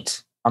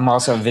paint. I'm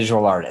also a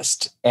visual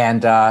artist.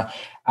 And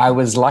I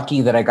was lucky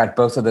that I got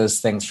both of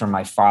those things from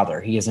my father.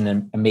 He has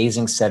an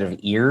amazing set of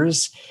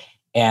ears,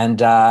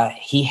 and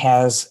he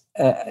has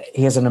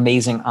an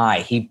amazing eye.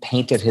 He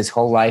painted his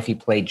whole life. He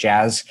played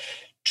jazz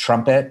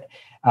trumpet.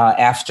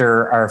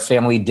 After our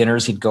family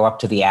dinners, he'd go up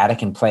to the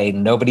attic and play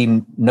Nobody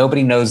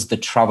Knows the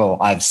Trouble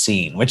I've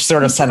Seen, which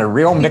sort of sent a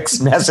real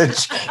mixed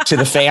message to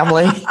the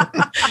family.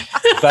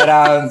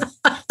 But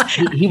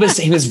he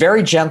was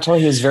very gentle.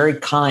 He was very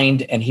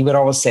kind. And he would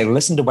always say,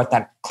 listen to what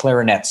that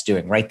clarinet's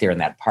doing right there in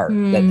that part,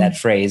 that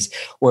phrase.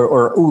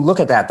 Or ooh, look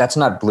at that. That's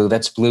not blue.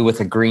 That's blue with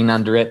a green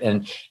under it.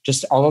 And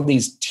just all of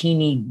these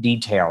teeny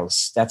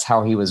details. That's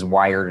how he was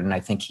wired. And I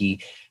think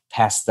he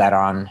passed that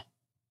on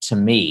to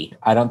me.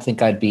 I don't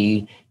think I'd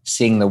be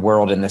seeing the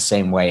world in the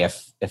same way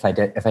if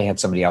I had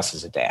somebody else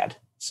as a dad.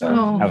 So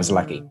I was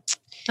lucky.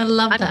 I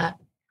love that.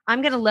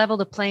 I'm going to level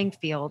the playing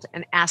field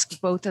and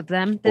ask both of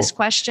them this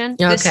question.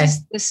 Okay.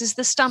 This is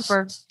the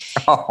stumper.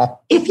 Oh.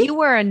 If you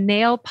were a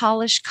nail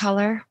polish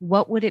color,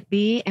 what would it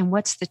be? And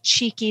what's the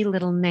cheeky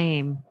little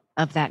name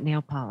of that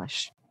nail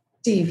polish?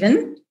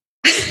 Stephen?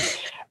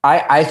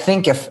 I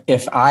think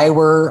if I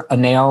were a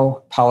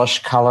nail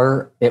polish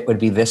color, it would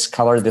be this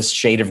color, this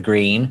shade of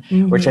green,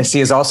 which I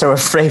see is also a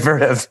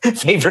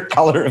favorite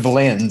color of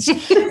Lynn's.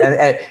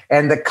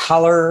 and the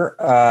color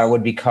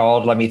would be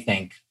called, let me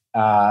think,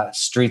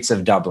 Streets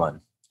of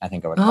Dublin. I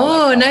think I would call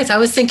it. Oh, nice. I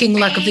was thinking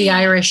Luck of the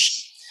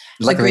Irish.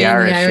 Luck of the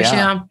Irish,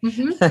 yeah.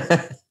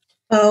 Mm-hmm.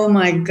 Oh,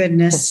 my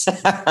goodness.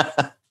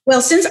 Well,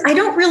 since I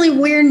don't really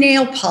wear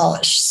nail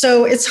polish,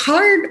 so it's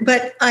hard,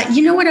 but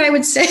you know what I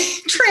would say?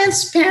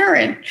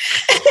 Transparent.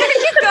 There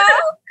you go.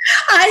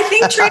 I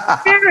think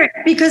transparent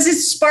because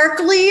it's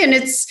sparkly and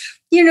it's,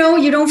 you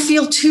don't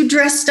feel too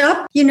dressed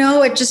up.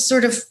 It just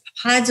sort of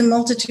hides a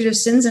multitude of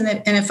sins in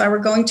it. And if I were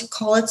going to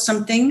call it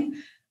something,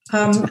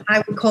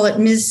 I would call it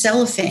Ms.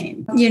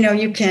 Cellophane.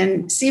 You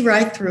can see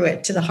right through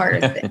it to the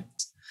heart of things.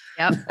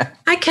 Yep.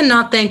 I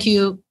cannot thank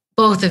you,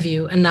 both of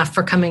you, enough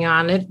for coming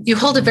on. You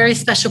hold a very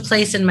special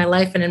place in my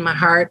life and in my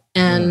heart.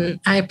 And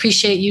I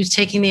appreciate you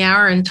taking the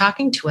hour and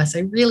talking to us. I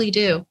really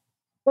do.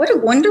 What a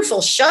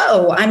wonderful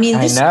show. I mean,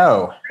 this is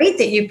great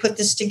that you put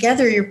this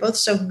together. You're both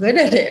so good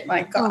at it.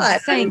 My God. Oh,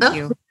 thank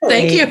you.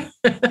 Thank you.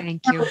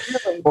 Thank you.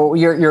 Well,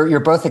 you're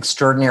both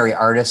extraordinary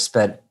artists,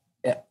 but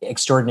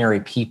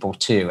extraordinary people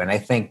too. And I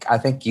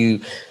think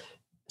you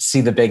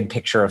see the big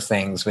picture of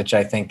things, which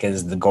I think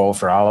is the goal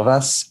for all of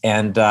us.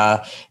 And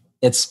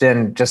it's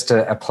been just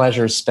a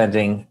pleasure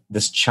spending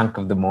this chunk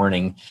of the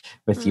morning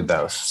with you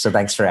both. So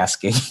thanks for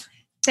asking.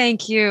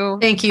 Thank you.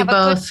 Thank you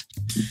both.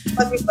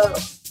 Love you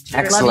both.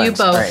 Excellent. Love you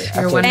both. Right.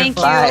 You're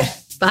wonderful. Bye.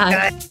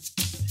 Bye.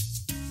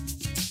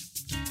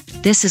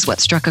 This is what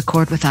struck a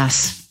chord with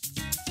us.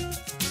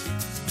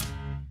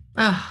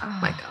 Oh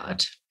my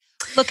God.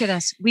 Look at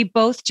us. We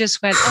both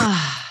just went,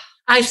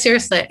 I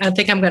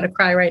think I'm going to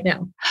cry right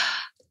now.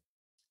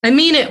 I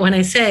mean it when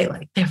I say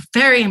they're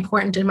very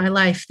important in my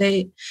life.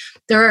 There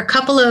are a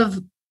couple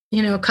of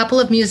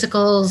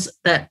musicals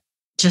that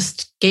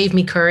just gave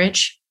me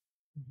courage.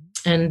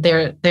 And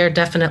they're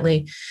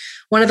definitely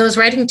one of those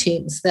writing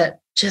teams that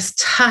just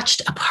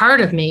touched a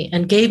part of me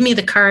and gave me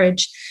the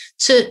courage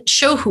to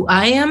show who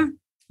I am,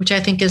 which I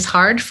think is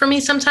hard for me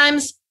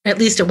sometimes. At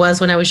least it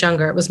was when I was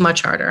younger. It was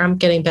much harder. I'm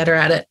getting better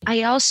at it.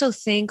 I also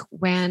think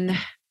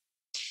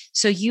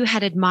so you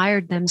had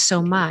admired them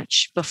so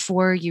much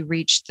before you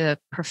reached the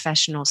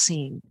professional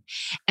scene.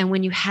 And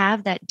when you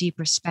have that deep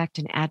respect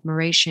and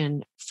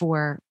admiration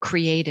for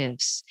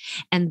creatives,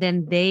 and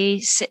then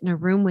they sit in a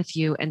room with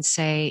you and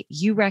say,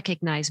 you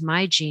recognize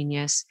my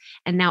genius.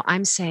 And now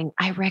I'm saying,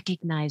 I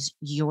recognize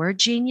your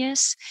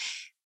genius.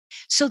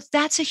 So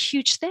that's a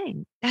huge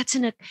thing. That's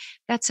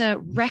a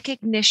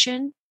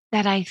recognition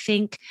that I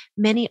think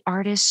many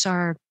artists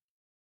are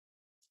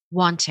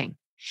wanting,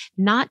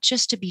 not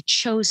just to be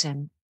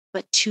chosen,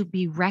 but to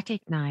be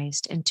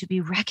recognized, and to be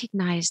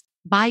recognized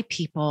by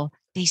people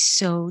they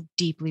so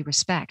deeply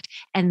respect.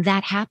 And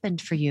that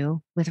happened for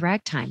you with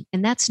Ragtime.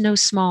 And that's no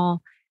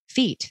small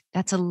feat.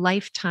 That's a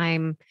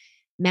lifetime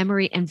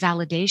memory and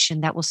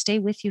validation that will stay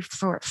with you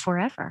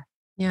forever.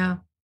 Yeah.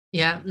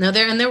 Yeah. No,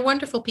 they're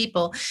wonderful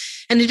people.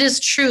 And it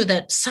is true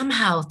that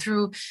somehow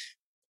through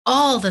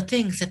all the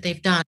things that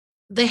they've done,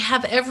 they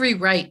have every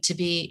right to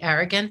be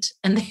arrogant,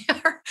 and they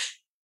are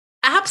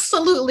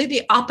absolutely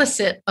the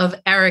opposite of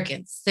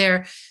arrogance.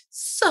 They're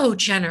so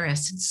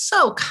generous and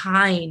so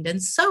kind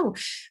and so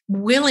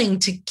willing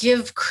to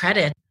give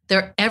credit.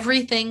 They're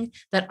everything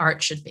that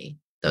art should be.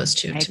 Those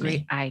two, to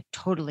me. I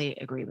totally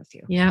agree with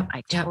you. Yeah.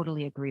 I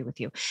totally agree with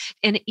you.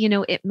 And,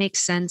 it makes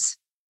sense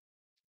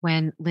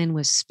when Lynn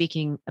was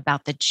speaking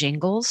about the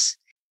jingles,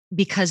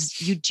 because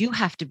you do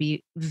have to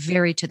be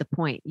very to the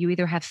point. You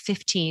either have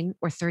 15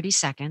 or 30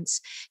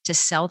 seconds to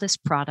sell this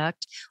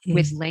product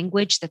with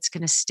language that's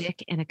going to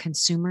stick in a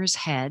consumer's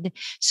head.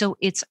 So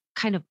it's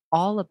kind of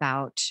all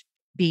about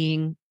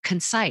being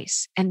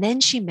concise. And then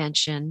she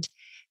mentioned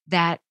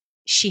that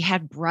she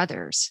had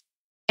brothers.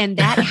 And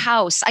that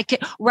house,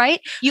 right?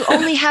 You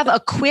only have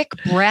a quick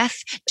breath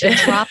to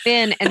drop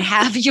in and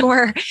have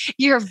your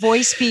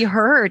voice be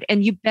heard.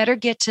 And you better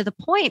get to the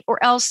point,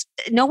 or else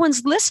no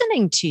one's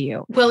listening to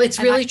you. Well, it's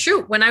really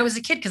true. When I was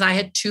a kid, because I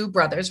had two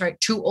brothers, right?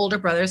 Two older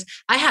brothers,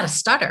 I had a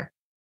stutter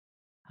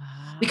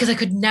because I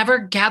could never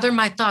gather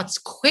my thoughts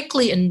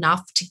quickly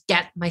enough to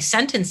get my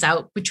sentence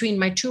out between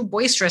my two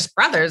boisterous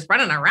brothers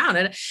running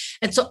around.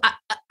 And so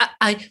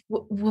I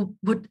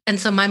would, and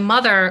so my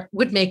mother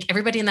would make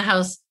everybody in the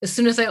house, as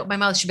soon as I opened my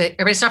mouth, she'd be like,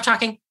 everybody stop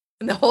talking.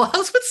 And the whole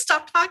house would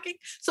stop talking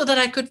so that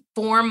I could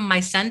form my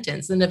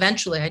sentence. And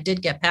eventually I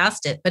did get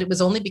past it, but it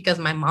was only because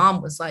my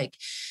mom was like,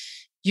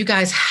 you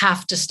guys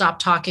have to stop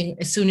talking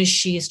as soon as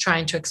she's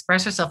trying to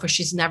express herself, or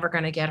she's never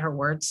going to get her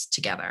words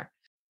together.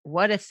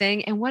 What a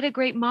thing. And what a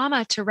great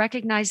mama to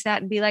recognize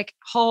that and be like,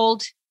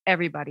 hold,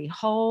 everybody,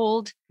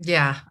 hold.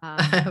 Yeah.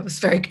 I was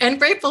very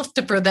grateful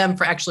for them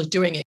for actually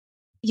doing it.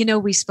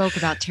 We spoke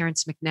about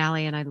Terrence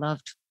McNally, and I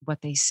loved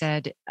what they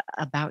said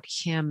about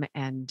him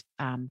and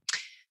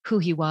who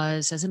he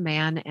was as a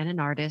man and an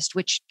artist,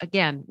 which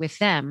again, with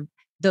them,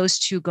 those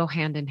two go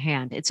hand in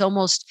hand. It's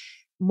almost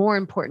more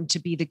important to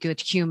be the good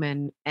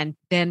human and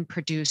then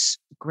produce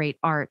great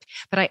art.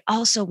 But I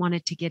also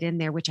wanted to get in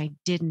there, which I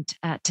didn't,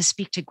 to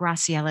speak to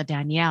Graciela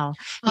Daniele,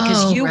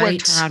 because you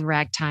worked her on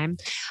Ragtime.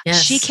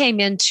 Yes. She came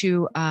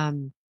into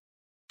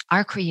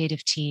our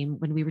creative team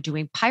when we were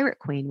doing Pirate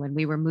Queen, when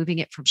we were moving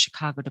it from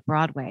Chicago to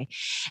Broadway.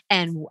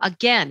 And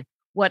again,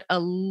 what a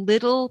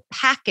little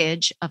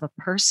package of a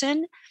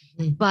person,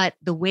 but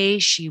the way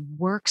she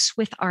works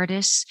with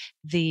artists,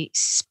 the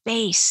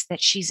space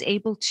that she's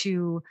able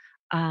to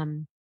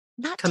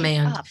not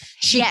command.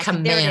 She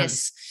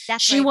commands.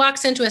 She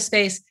walks into a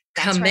space,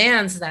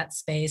 commands that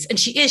space. And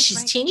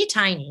she's teeny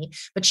tiny,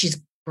 but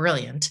she's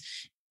brilliant.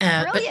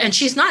 And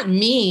she's not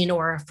mean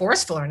or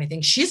forceful or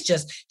anything.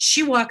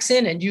 She walks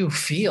in and you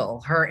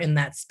feel her in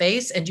that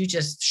space, and you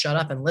just shut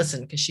up and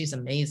listen because she's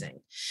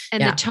amazing.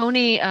 And the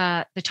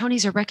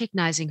Tonys are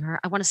recognizing her.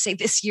 I want to say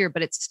this year,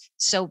 but it's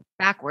so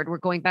backward. We're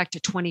going back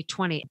to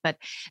 2020, but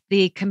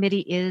the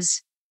committee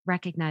is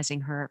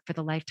recognizing her for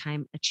the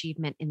lifetime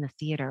achievement in the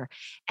theater.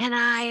 And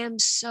I am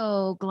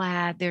so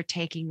glad they're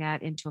taking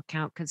that into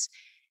account, because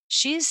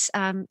she's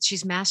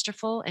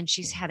masterful and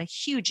she's had a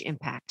huge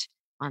impact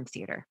on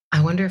theater.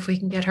 I wonder if we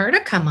can get her to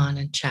come on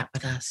and chat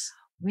with us.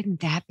 Wouldn't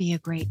that be a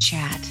great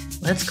chat?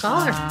 Let's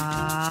call her.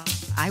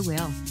 I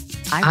will.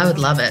 I would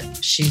love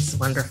it. She's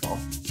wonderful.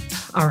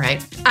 All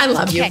right. I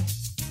love you.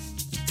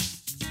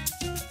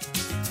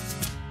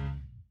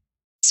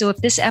 So if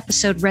this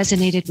episode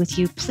resonated with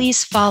you,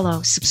 please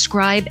follow,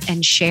 subscribe,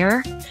 and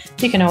share.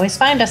 You can always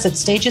find us at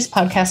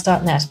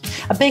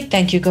stagespodcast.net. A big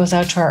thank you goes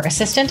out to our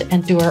assistant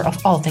and doer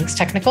of all things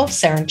technical,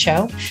 Saren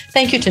Cho.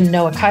 Thank you to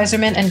Noah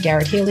Kaiserman and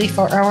Garrett Healy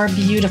for our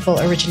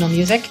beautiful original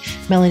music,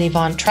 Melanie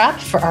Von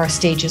Trapp for our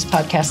Stages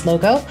Podcast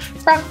logo,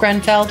 Brock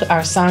Grenfeld,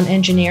 our sound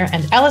engineer,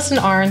 and Allison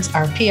Arns,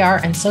 our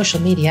PR and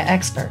social media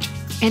expert.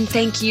 And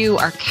thank you,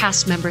 our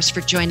cast members, for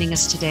joining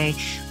us today.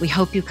 We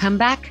hope you come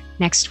back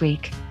next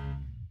week.